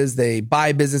businesses, they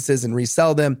buy businesses and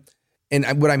resell them.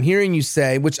 And what I'm hearing you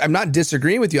say, which I'm not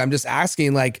disagreeing with you, I'm just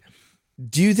asking, like,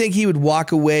 do you think he would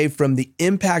walk away from the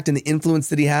impact and the influence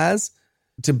that he has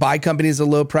to buy companies at a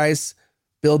low price,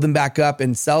 build them back up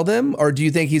and sell them? Or do you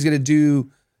think he's going to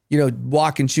do,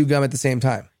 walk and chew gum at the same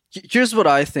time? Here's what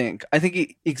I think. I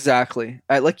think exactly.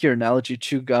 I like your analogy,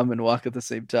 chew gum and walk at the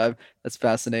same time. That's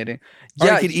fascinating.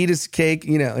 Or he could eat his cake,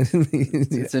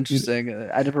 It's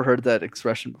interesting. I never heard that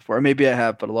expression before. Or maybe I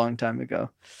have, but a long time ago.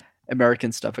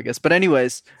 American stuff, I guess. But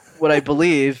anyways, what I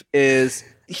believe is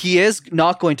he is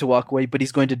not going to walk away, but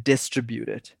he's going to distribute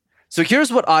it. So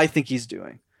here's what I think he's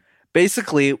doing.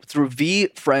 Basically, through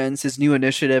VFriends, his new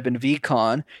initiative, and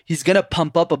VCon, he's going to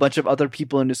pump up a bunch of other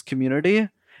people in his community,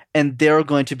 and they're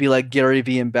going to be like Gary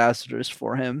Vee ambassadors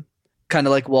for him. Kind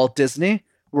of like Walt Disney,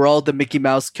 where all the Mickey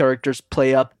Mouse characters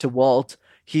play up to Walt.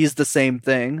 He's the same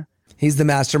thing. He's the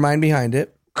mastermind behind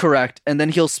it. Correct. And then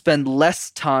he'll spend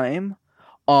less time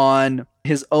on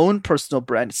his own personal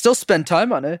brand. Still spend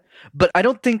time on it, but I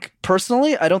don't think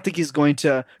he's going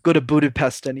to go to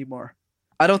Budapest anymore.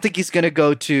 I don't think he's going to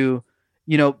go to,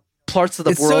 parts of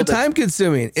the world. It's so time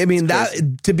consuming. I mean,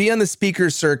 that to be on the speaker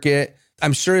circuit,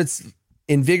 I'm sure it's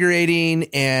invigorating,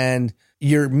 and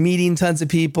you're meeting tons of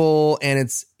people, and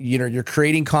it's, you're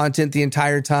creating content the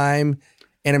entire time.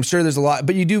 And I'm sure there's a lot,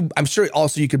 but I'm sure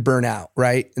also you could burn out.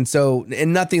 Right.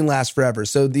 And nothing lasts forever.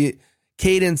 So the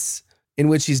cadence in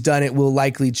which he's done it will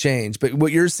likely change. But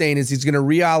what you're saying is he's going to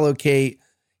reallocate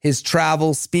his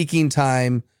travel speaking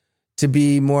time to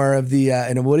be more of the,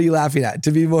 and what are you laughing at?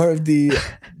 To be more of the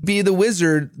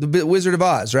Wizard of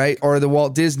Oz, right? Or the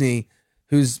Walt Disney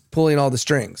who's pulling all the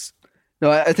strings. No,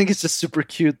 I think it's just super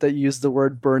cute that you use the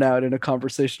word burnout in a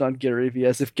conversation on Gary Vee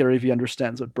as if Gary Vee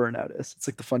understands what burnout is. It's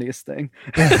like the funniest thing.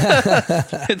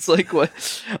 It's like,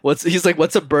 he's like,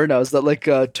 what's a burnout? Is that like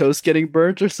toast getting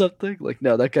burnt or something? Like,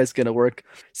 no, that guy's going to work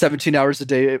 17 hours a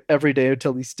day, every day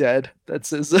until he's dead.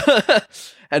 That's his,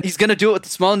 and he's going to do it with a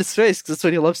smile on his face because that's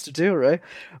what he loves to do, right?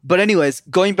 But anyways,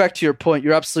 going back to your point,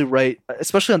 you're absolutely right,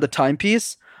 especially on the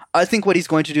timepiece. I think what he's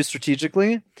going to do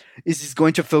strategically is he's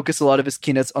going to focus a lot of his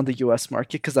keynotes on the US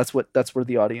market because that's where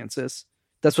the audience is.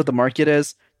 That's what the market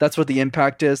is. That's where the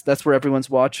impact is. That's where everyone's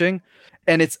watching.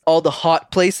 And it's all the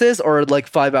hot places are like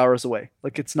 5 hours away.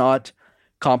 Like, it's not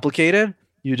complicated.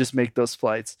 You just make those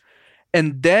flights.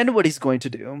 And then what he's going to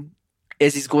do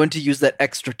is he's going to use that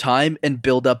extra time and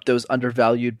build up those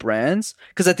undervalued brands.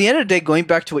 Because at the end of the day, going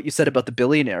back to what you said about the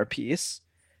billionaire piece,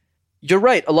 you're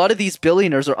right. A lot of these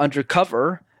billionaires are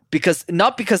undercover.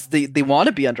 Not because they want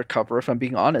to be undercover, if I'm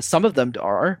being honest. Some of them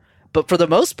are. But for the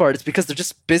most part, it's because they're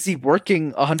just busy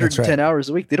working 110 hours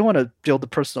a week. They don't want to build a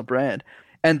personal brand.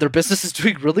 And their business is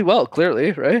doing really well,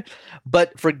 clearly, right?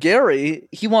 But for Gary,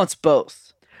 he wants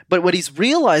both. But what he's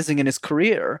realizing in his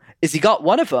career is he got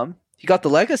one of them. He got the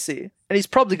legacy. And he's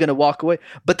probably going to walk away.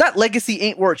 But that legacy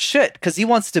ain't worth shit because he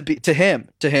wants to be to him.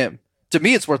 To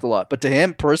me, it's worth a lot. But to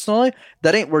him personally,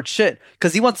 that ain't worth shit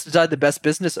because he wants to die the best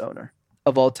business owner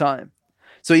of all time.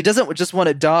 So he doesn't just want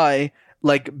to die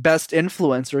like best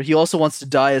influencer. He also wants to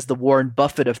die as the Warren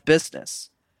Buffett of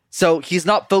business. So he's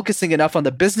not focusing enough on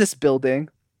the business building,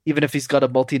 even if he's got a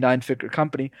multi-9-figure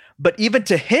company. But even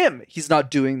to him, he's not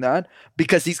doing that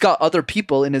because he's got other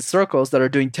people in his circles that are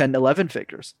doing 10, 11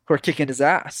 figures who are kicking his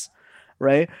ass.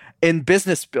 right? In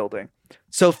business building.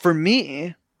 So for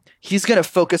me, he's going to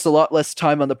focus a lot less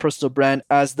time on the personal brand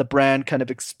as the brand kind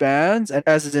of expands and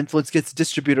as his influence gets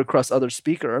distributed across other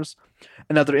speakers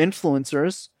and other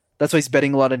influencers. That's why he's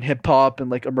betting a lot in hip hop and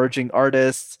like emerging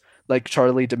artists like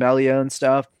Charli D'Amelio and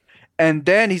stuff. And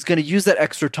then he's going to use that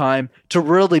extra time to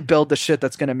really build the shit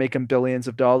that's going to make him billions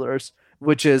of dollars,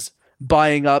 which is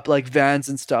buying up like vans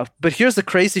and stuff. But here's the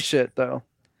crazy shit though,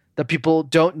 that people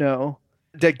don't know,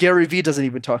 that Gary Vee doesn't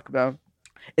even talk about,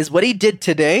 is what he did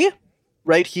today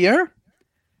right here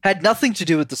had nothing to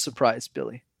do with the surprise,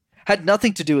 Billy. Had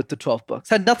nothing to do with the 12 books.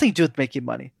 Had nothing to do with making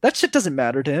money. That shit doesn't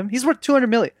matter to him. He's worth $200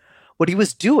 million. What he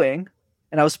was doing,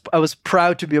 and I was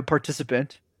proud to be a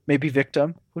participant, maybe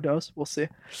victim. Who knows? We'll see.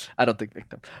 I don't think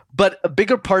victim. But a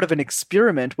bigger part of an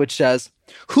experiment which says,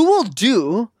 who will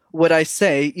do what I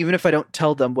say even if I don't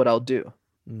tell them what I'll do?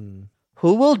 Mm.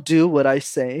 Who will do what I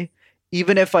say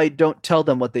even if I don't tell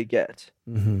them what they get?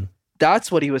 Mm-hmm.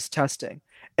 That's what he was testing.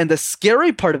 And the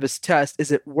scary part of his test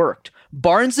is it worked.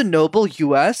 Barnes & Noble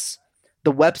US,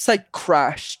 the website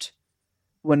crashed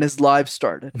when his live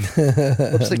started.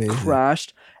 The website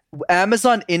crashed.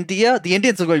 Amazon India, the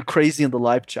Indians are going crazy in the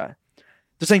live chat.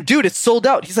 They're saying, dude, it's sold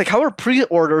out. He's like, how are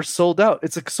pre-orders sold out?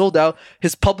 It's like sold out.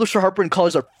 His publisher, Harper &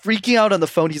 Collins, are freaking out on the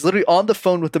phone. He's literally on the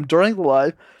phone with them during the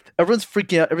live. Everyone's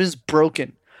freaking out. Everyone's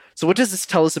broken. So what does this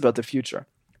tell us about the future?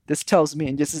 This tells me,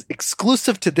 and this is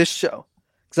exclusive to this show,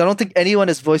 because I don't think anyone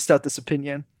has voiced out this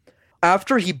opinion.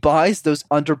 After he buys those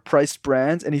underpriced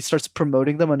brands and he starts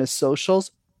promoting them on his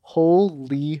socials,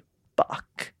 holy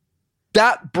fuck.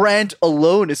 That brand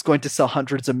alone is going to sell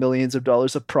hundreds of millions of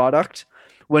dollars of product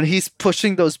when he's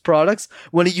pushing those products,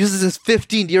 when he uses his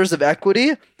 15 years of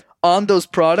equity on those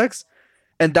products.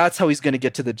 And that's how he's going to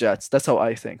get to the Jets. That's how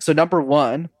I think. So number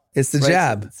one. It's the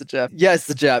jab. It's the jab. Yeah, it's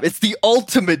the jab. It's the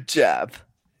ultimate jab.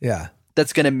 Yeah.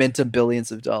 That's going to mint him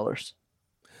billions of dollars.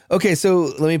 Okay,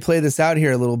 so let me play this out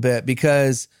here a little bit,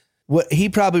 because what he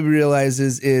probably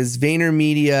realizes is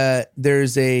VaynerMedia,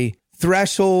 there's a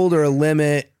threshold or a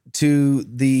limit to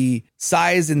the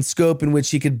size and scope in which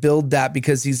he could build that,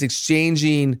 because he's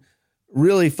exchanging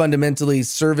really fundamentally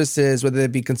services, whether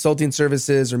it be consulting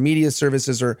services or media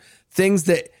services or things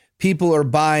that people are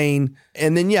buying.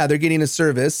 And then, yeah, they're getting a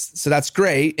service. So that's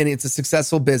great. And it's a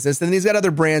successful business. And he's got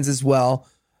other brands as well.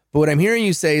 But what I'm hearing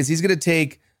you say is he's going to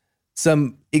take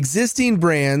some existing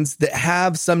brands that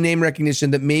have some name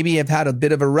recognition that maybe have had a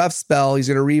bit of a rough spell. He's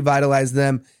going to revitalize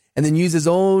them and then use his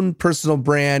own personal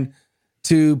brand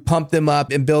to pump them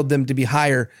up and build them to be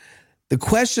higher. The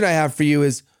question I have for you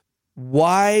is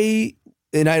why,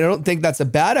 and I don't think that's a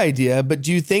bad idea, but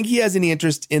do you think he has any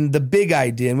interest in the big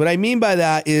idea? And what I mean by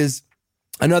that is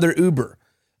another Uber,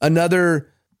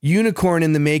 another unicorn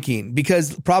in the making,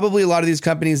 because probably a lot of these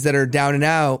companies that are down and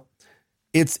out,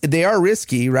 they are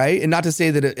risky, right? And not to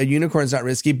say that a unicorn is not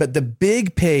risky, but the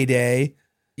big payday,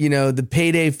 the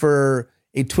payday for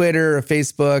a Twitter, a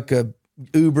Facebook, a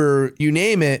Uber, you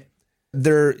name it,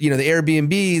 they're, the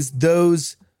Airbnbs,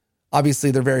 those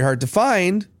obviously they're very hard to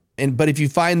find. But if you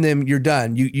find them, you're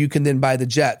done. You can then buy the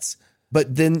jets.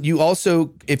 But then you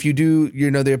also, if you do,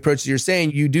 the approach that you're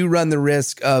saying, you do run the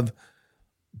risk of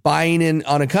buying in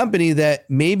on a company that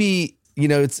maybe,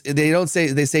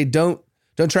 they say don't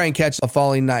try and catch a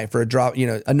falling knife or a drop,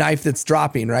 a knife that's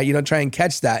dropping, right? You don't try and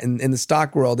catch that in the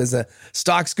stock world. As a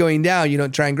stock's going down, you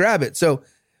don't try and grab it. So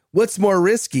what's more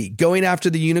risky, going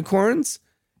after the unicorns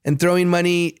and throwing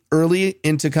money early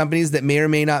into companies that may or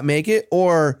may not make it,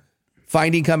 or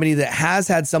finding company that has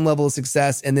had some level of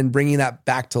success and then bringing that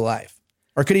back to life?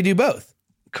 Or could he do both?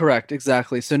 Correct,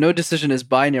 exactly. So no decision is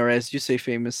binary, as you say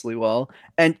famously well.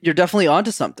 And you're definitely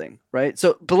onto something, right?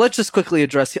 So, but let's just quickly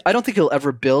address, I don't think he'll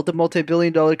ever build a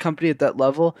multi-billion-dollar company at that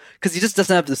level, because he just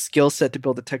doesn't have the skill set to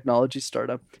build a technology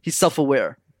startup. He's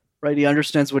self-aware, right? He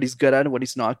understands what he's good at and what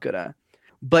he's not good at.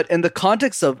 But in the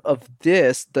context of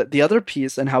this, the other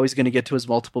piece and how he's going to get to his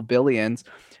multiple billions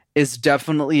is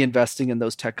definitely investing in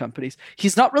those tech companies.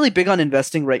 He's not really big on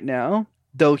investing right now,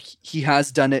 though he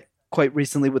has done it quite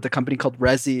recently with a company called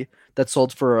Resy that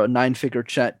sold for a 9-figure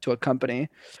check to a company.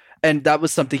 And that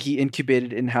was something he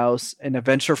incubated in-house in a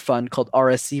venture fund called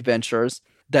RSC Ventures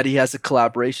that he has a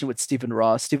collaboration with Stephen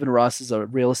Ross. Stephen Ross is a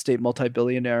real estate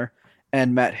multi-billionaire,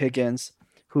 and Matt Higgins,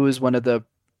 who is one of the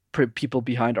people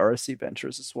behind RSC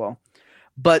Ventures as well.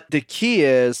 But the key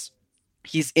is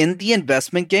he's in the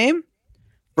investment game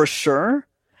for sure.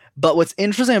 But what's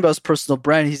interesting about his personal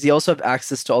brand is he also have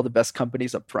access to all the best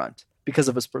companies up front because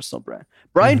of his personal brand.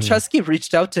 Brian Chesky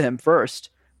reached out to him first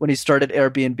when he started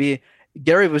Airbnb.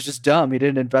 Gary was just dumb. He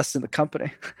didn't invest in the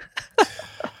company.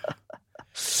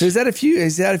 So he's had a few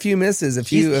misses.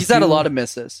 He's had a lot of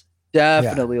misses.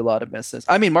 Definitely a lot of misses.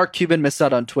 I mean, Mark Cuban missed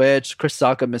out on Twitch. Chris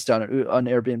Sacca missed out on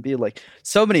Airbnb. Like,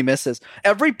 so many misses.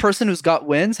 Every person who's got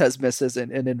wins has misses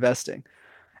in investing.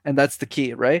 And that's the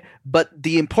key, right? But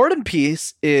the important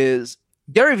piece is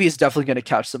Gary Vee is definitely going to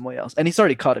catch some whales. And he's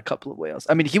already caught a couple of whales.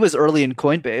 I mean, he was early in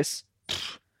Coinbase.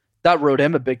 That wrote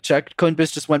him a big check.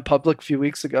 Coinbase just went public a few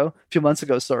months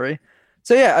ago, sorry.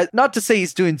 So yeah, not to say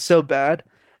he's doing so bad,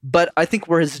 but I think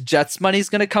where his Jets money is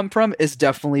going to come from is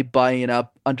definitely buying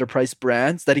up underpriced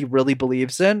brands that he really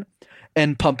believes in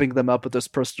and pumping them up with this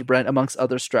personal brand amongst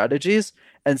other strategies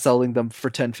and selling them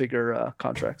for 10-figure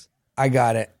contracts. I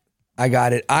got it.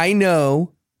 I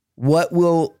know what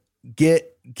will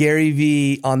get Gary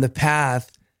Vee on the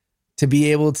path to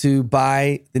be able to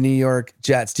buy the New York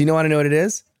Jets. Do you want to know what it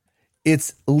is?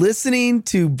 It's listening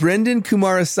to Brendan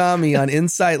Kumarasamy on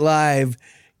Insight Live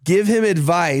give him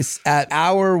advice at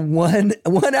hour 1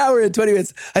 hour and 20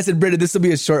 minutes. I said, Brendan, this will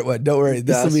be a short one. Don't worry.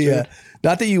 This will be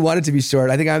not that you want it to be short.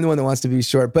 I think I'm the one that wants to be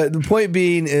short. But the point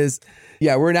being is,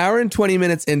 yeah, we're an hour and 20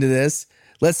 minutes into this.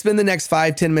 Let's spend the next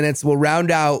 5-10 minutes. We'll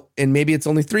round out, and maybe it's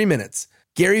only 3 minutes.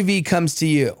 Gary Vee comes to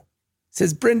you,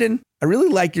 says, Brendan, I really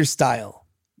like your style.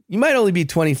 You might only be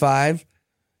 25.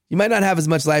 You might not have as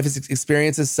much life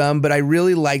experience as some, but I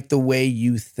really like the way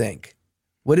you think.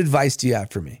 What advice do you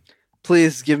have for me?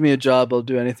 Please give me a job. I'll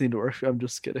do anything to work. I'm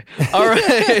just kidding. All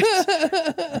right.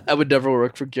 I would never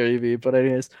work for Gary Vee, but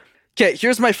anyways. Okay,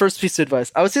 here's my first piece of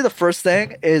advice. I would say the first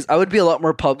thing is I would be a lot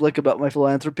more public about my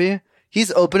philanthropy.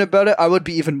 He's open about it. I would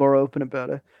be even more open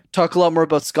about it. Talk a lot more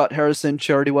about Scott Harrison,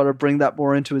 Charity Water, bring that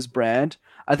more into his brand.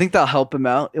 I think that'll help him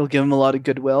out. It'll give him a lot of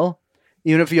goodwill,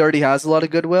 even if he already has a lot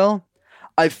of goodwill.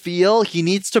 I feel he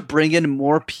needs to bring in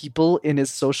more people in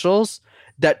his socials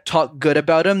that talk good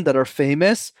about him, that are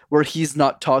famous, where he's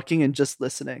not talking and just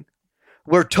listening.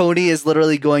 Where Tony is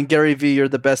literally going, Gary Vee, you're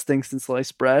the best thing since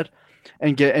sliced bread.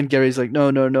 And Gary's like,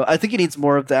 no. I think he needs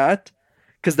more of that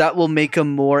because that will make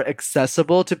him more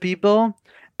accessible to people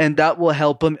and that will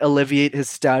help him alleviate his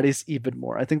status even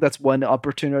more. I think that's one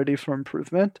opportunity for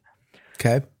improvement.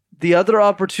 Okay. The other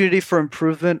opportunity for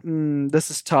improvement,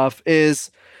 this is tough, is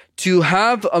to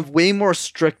have a way more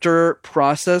stricter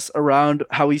process around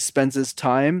how he spends his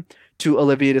time to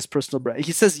alleviate his personal brand.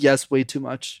 He says yes way too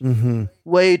much. Mm-hmm.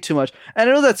 Way too much. And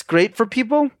I know that's great for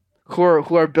people who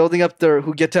are building up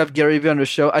who get to have Gary Vee on their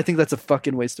show. I think that's a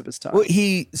fucking waste of his time. Well,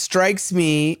 he strikes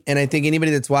me, and I think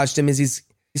anybody that's watched him, is he's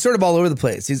sort of all over the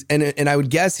place. And I would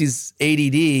guess he's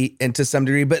ADD and to some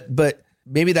degree, but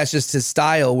maybe that's just his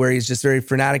style where he's just very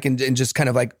frenetic and just kind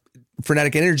of like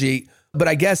frenetic energy. But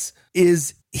I guess,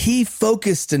 is he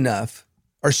focused enough,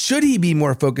 or should he be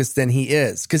more focused than he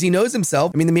is? Because he knows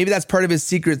himself. I mean, maybe that's part of his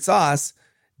secret sauce.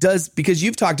 Because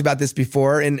you've talked about this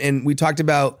before, and we talked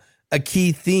about a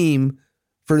key theme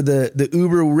for the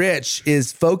uber rich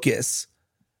is focus.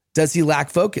 Does he lack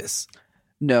focus?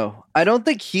 No, I don't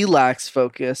think he lacks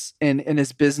focus in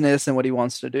his business and what he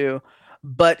wants to do,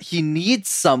 but he needs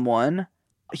someone.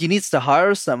 He needs to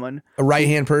hire someone. A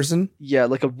right-hand person? Yeah,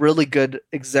 like a really good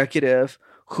executive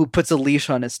who puts a leash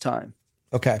on his time.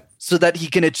 Okay. So that he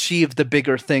can achieve the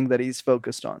bigger thing that he's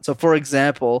focused on. So for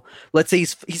example, let's say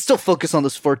he's still focused on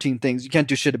those 14 things. You can't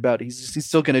do shit about it. He's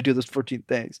still going to do those 14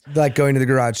 things. Like going to the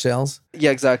garage sales?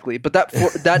 Yeah, exactly. But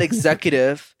that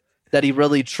executive that he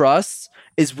really trusts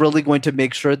is really going to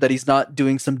make sure that he's not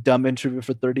doing some dumb interview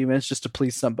for 30 minutes just to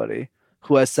please somebody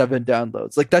who has 7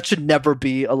 downloads. Like that should never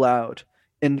be allowed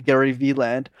in Gary Vee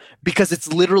land because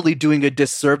it's literally doing a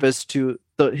disservice to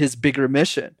his bigger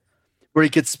mission, where he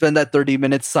could spend that 30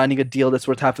 minutes signing a deal that's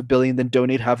worth $500 million, then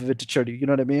donate half of it to charity. You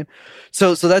know what I mean?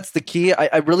 So that's the key.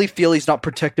 I really feel he's not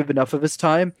protective enough of his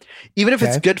time, even if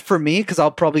it's good for me, because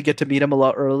I'll probably get to meet him a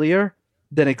lot earlier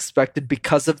than expected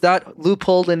because of that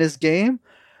loophole in his game.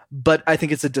 But I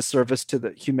think it's a disservice to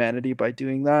the humanity by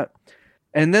doing that.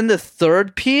 And then the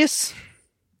third piece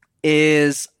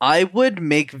is I would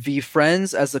make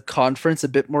VeeFriends as a conference a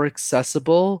bit more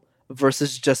accessible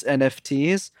versus just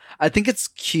NFTs. I think it's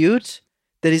cute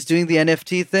that he's doing the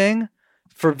NFT thing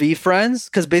for VeeFriends,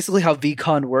 because basically how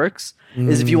VeeCon works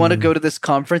is if you want to go to this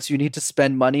conference, you need to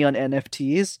spend money on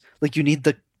NFTs. Like you need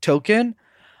the token.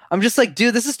 I'm just like,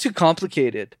 dude, this is too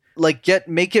complicated. Like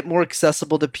make it more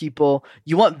accessible to people.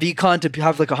 You want VeeCon to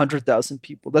have like 100,000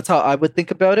 people. That's how I would think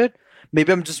about it.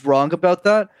 Maybe I'm just wrong about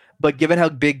that. But given how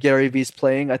big Gary Vee's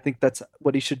playing, I think that's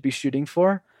what he should be shooting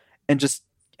for. And just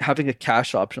having a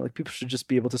cash option, like people should just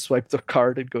be able to swipe their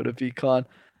card and go to VeeCon.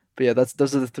 But yeah,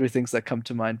 those are the 3 things that come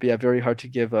to mind. But yeah, very hard to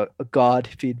give a God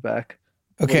feedback.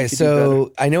 Okay,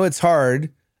 so I know it's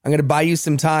hard. I'm going to buy you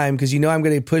some time because I'm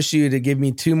going to push you to give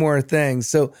me 2 more things.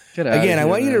 So again, I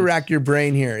want you to rack your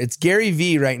brain here. It's Gary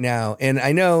Vee right now. And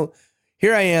I know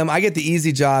here I am. I get the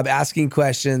easy job asking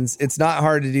questions. It's not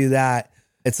hard to do that.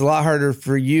 It's a lot harder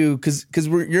for you because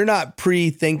you're not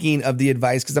pre-thinking of the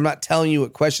advice because I'm not telling you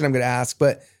what question I'm going to ask,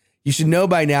 but you should know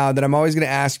by now that I'm always going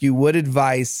to ask you, what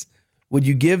advice would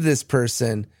you give this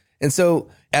person? And so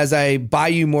as I buy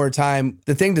you more time,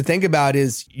 the thing to think about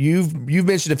is you've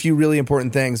mentioned a few really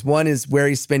important things. One is where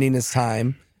he's spending his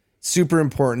time. Super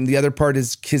important. The other part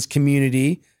is his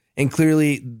community. And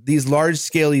clearly these large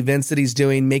scale events that he's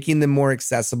doing, making them more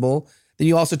accessible. Then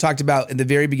you also talked about in the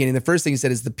very beginning, the first thing you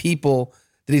said is the people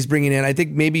that he's bringing in. I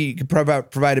think maybe you could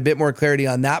provide a bit more clarity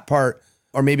on that part,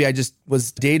 or maybe I just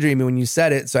was daydreaming when you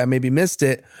said it, so I maybe missed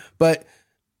it. But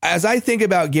as I think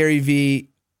about Gary Vee,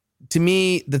 to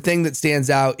me, the thing that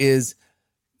stands out is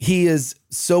he is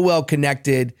so well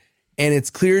connected. And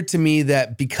it's clear to me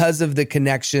that because of the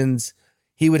connections,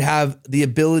 he would have the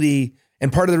ability,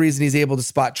 and part of the reason he's able to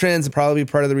spot trends and probably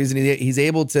part of the reason he's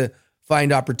able to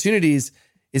find opportunities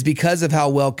is because of how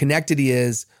well connected he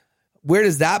is. Where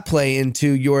does that play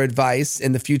into your advice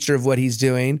in the future of what he's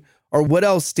doing? Or what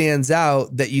else stands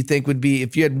out that you think would be,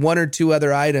 if you had 1 or 2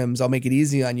 other items, I'll make it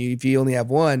easy on you. If you only have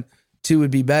 1, 2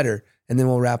 would be better. And then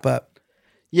we'll wrap up.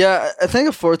 Yeah, I think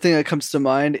a 4th thing that comes to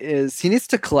mind is he needs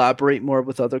to collaborate more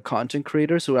with other content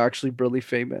creators who are actually really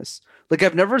famous. Like,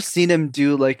 I've never seen him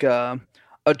do like a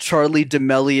Charli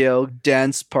D'Amelio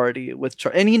dance party with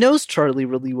Charli. And he knows Charli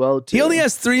really well, too. He only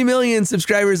has 3 million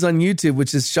subscribers on YouTube,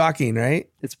 which is shocking, right?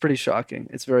 It's pretty shocking.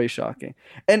 It's very shocking.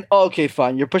 And okay,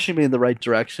 fine. You're pushing me in the right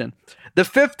direction. The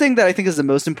 5th thing that I think is the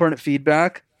most important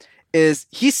feedback is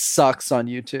he sucks on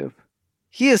YouTube.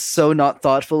 He is so not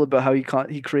thoughtful about how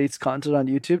he creates content on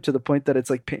YouTube to the point that it's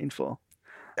like painful.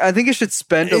 I think he should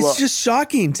spend a lot. It's just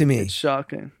shocking to me. It's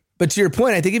shocking. But to your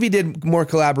point, I think if he did more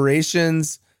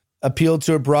collaborations, appealed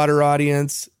to a broader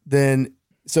audience, then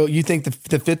so you think the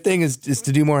 5th thing is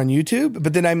to do more on YouTube?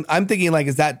 But then I'm thinking, like,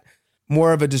 is that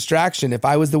more of a distraction? If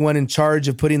I was the one in charge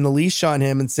of putting the leash on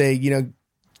him and say,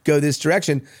 go this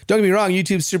direction. Don't get me wrong,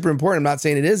 YouTube's super important. I'm not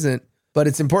saying it isn't, but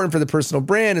it's important for the personal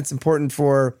brand. It's important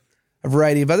for a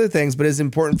variety of other things, but it's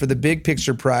important for the big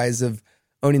picture prize of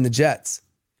owning the Jets.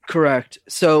 Correct.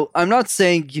 So I'm not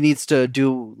saying he needs to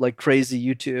do like crazy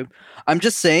YouTube. I'm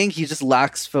just saying he just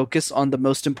lacks focus on the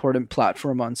most important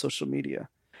platform on social media.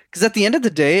 Because at the end of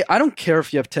the day, I don't care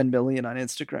if you have 10 million on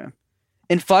Instagram.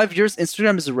 In 5 years,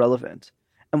 Instagram is irrelevant.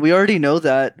 And we already know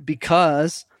that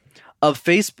because of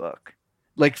Facebook.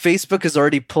 Like, Facebook has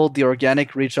already pulled the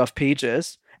organic reach off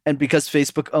pages. And because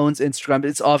Facebook owns Instagram,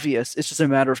 it's obvious. It's just a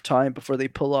matter of time before they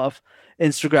pull off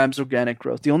Instagram's organic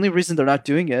growth. The only reason they're not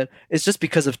doing it is just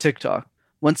because of TikTok.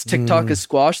 Once TikTok is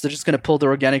squashed, they're just going to pull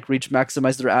their organic reach,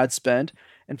 maximize their ad spend,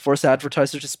 and force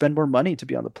advertisers to spend more money to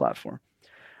be on the platform.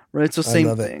 Right? So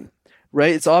same thing.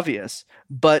 Right? It's obvious.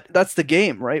 But that's the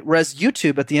game, right? Whereas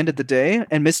YouTube, at the end of the day,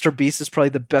 and Mr. Beast is probably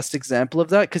the best example of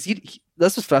that, because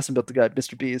that's what's fascinating about the guy,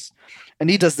 Mr. Beast. And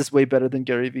he does this way better than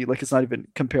Gary Vee. Like, it's not even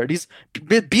compared.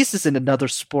 Beast is in another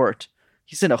sport.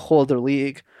 He's in a whole other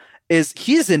league.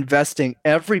 He's investing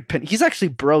every penny. He's actually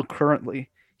broke currently.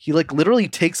 He like literally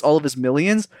takes all of his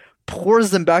millions,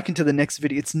 pours them back into the next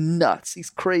video. It's nuts. He's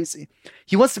crazy.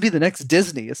 He wants to be the next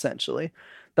Disney, essentially.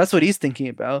 That's what he's thinking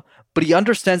about. But he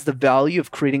understands the value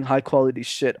of creating high quality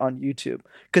shit on YouTube.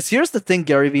 Because here's the thing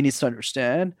Gary Vee needs to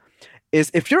understand is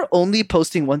if you're only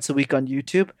posting once a week on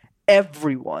YouTube,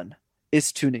 everyone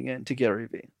is tuning in to Gary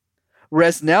Vee.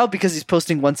 Whereas now, because he's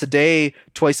posting once a day,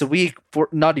 twice a week,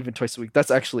 not even twice a week, that's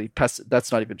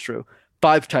not even true.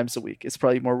 5 times a week is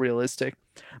probably more realistic.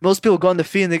 Most people go on the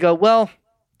feed and they go, well,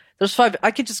 there's 5.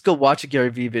 I could just go watch a Gary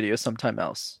Vee video sometime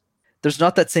else. There's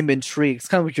not that same intrigue. It's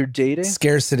kind of like you're dating.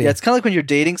 Scarcity. Yeah, it's kind of like when you're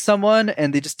dating someone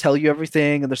and they just tell you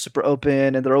everything and they're super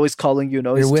open and they're always calling you and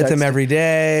always you're with them every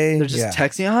day. They're just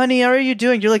texting, honey, how are you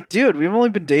doing? You're like, dude, we've only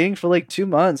been dating for like 2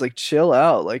 months. Like, chill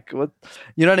out. Like, what?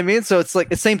 You know what I mean? So it's like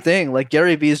the same thing. Like,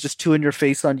 Gary Vee is just too in your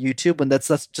face on YouTube when that's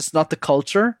just not the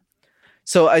culture.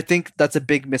 So I think that's a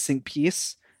big missing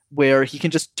piece where he can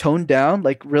just tone down,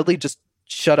 like really just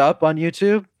shut up on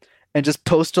YouTube. And just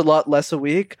post a lot less a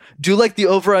week. Do like the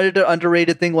overrated,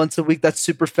 underrated thing once a week. That's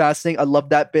super fascinating. I love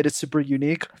that bit. It's super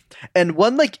unique. And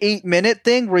one like 8-minute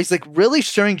thing where he's like really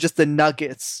sharing just the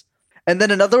nuggets. And then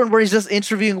another one where he's just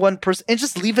interviewing one person and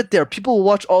just leave it there. People will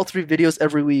watch all 3 videos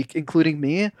every week, including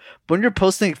me. But when you're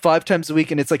posting 5 times a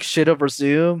week and it's like shit over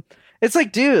Zoom, it's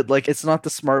like, dude, like it's not the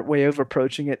smart way of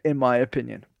approaching it, in my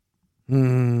opinion.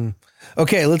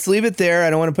 Okay, let's leave it there. I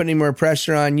don't want to put any more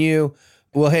pressure on you.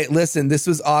 Well, hey, listen, this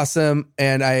was awesome.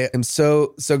 And I am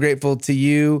so, so grateful to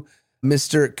you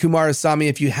Mr. Kumarasamy.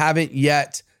 If you haven't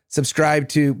yet subscribed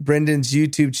to Brendan's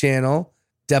YouTube channel,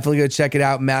 definitely go check it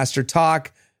out, Master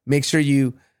Talk. Make sure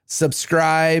you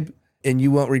subscribe and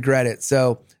you won't regret it.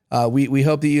 So we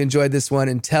hope that you enjoyed this one.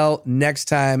 Until next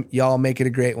time, y'all make it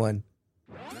a great one.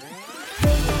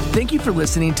 Thank you for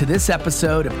listening to this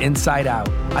episode of Inside Out.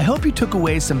 I hope you took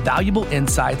away some valuable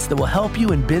insights that will help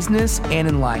you in business and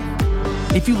in life.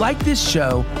 If you like this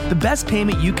show, the best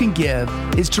payment you can give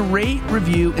is to rate,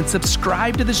 review, and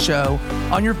subscribe to the show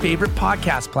on your favorite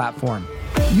podcast platform.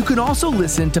 You can also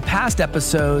listen to past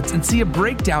episodes and see a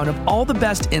breakdown of all the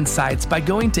best insights by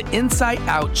going to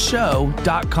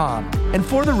insideoutshow.com. And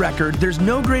for the record, there's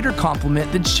no greater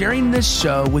compliment than sharing this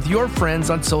show with your friends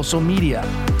on social media.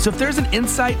 So if there's an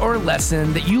insight or a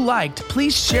lesson that you liked,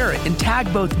 please share it and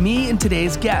tag both me and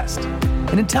today's guest.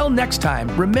 And until next time,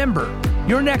 remember,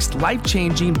 your next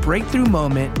life-changing breakthrough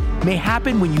moment may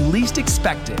happen when you least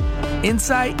expect it.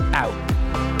 Insight out.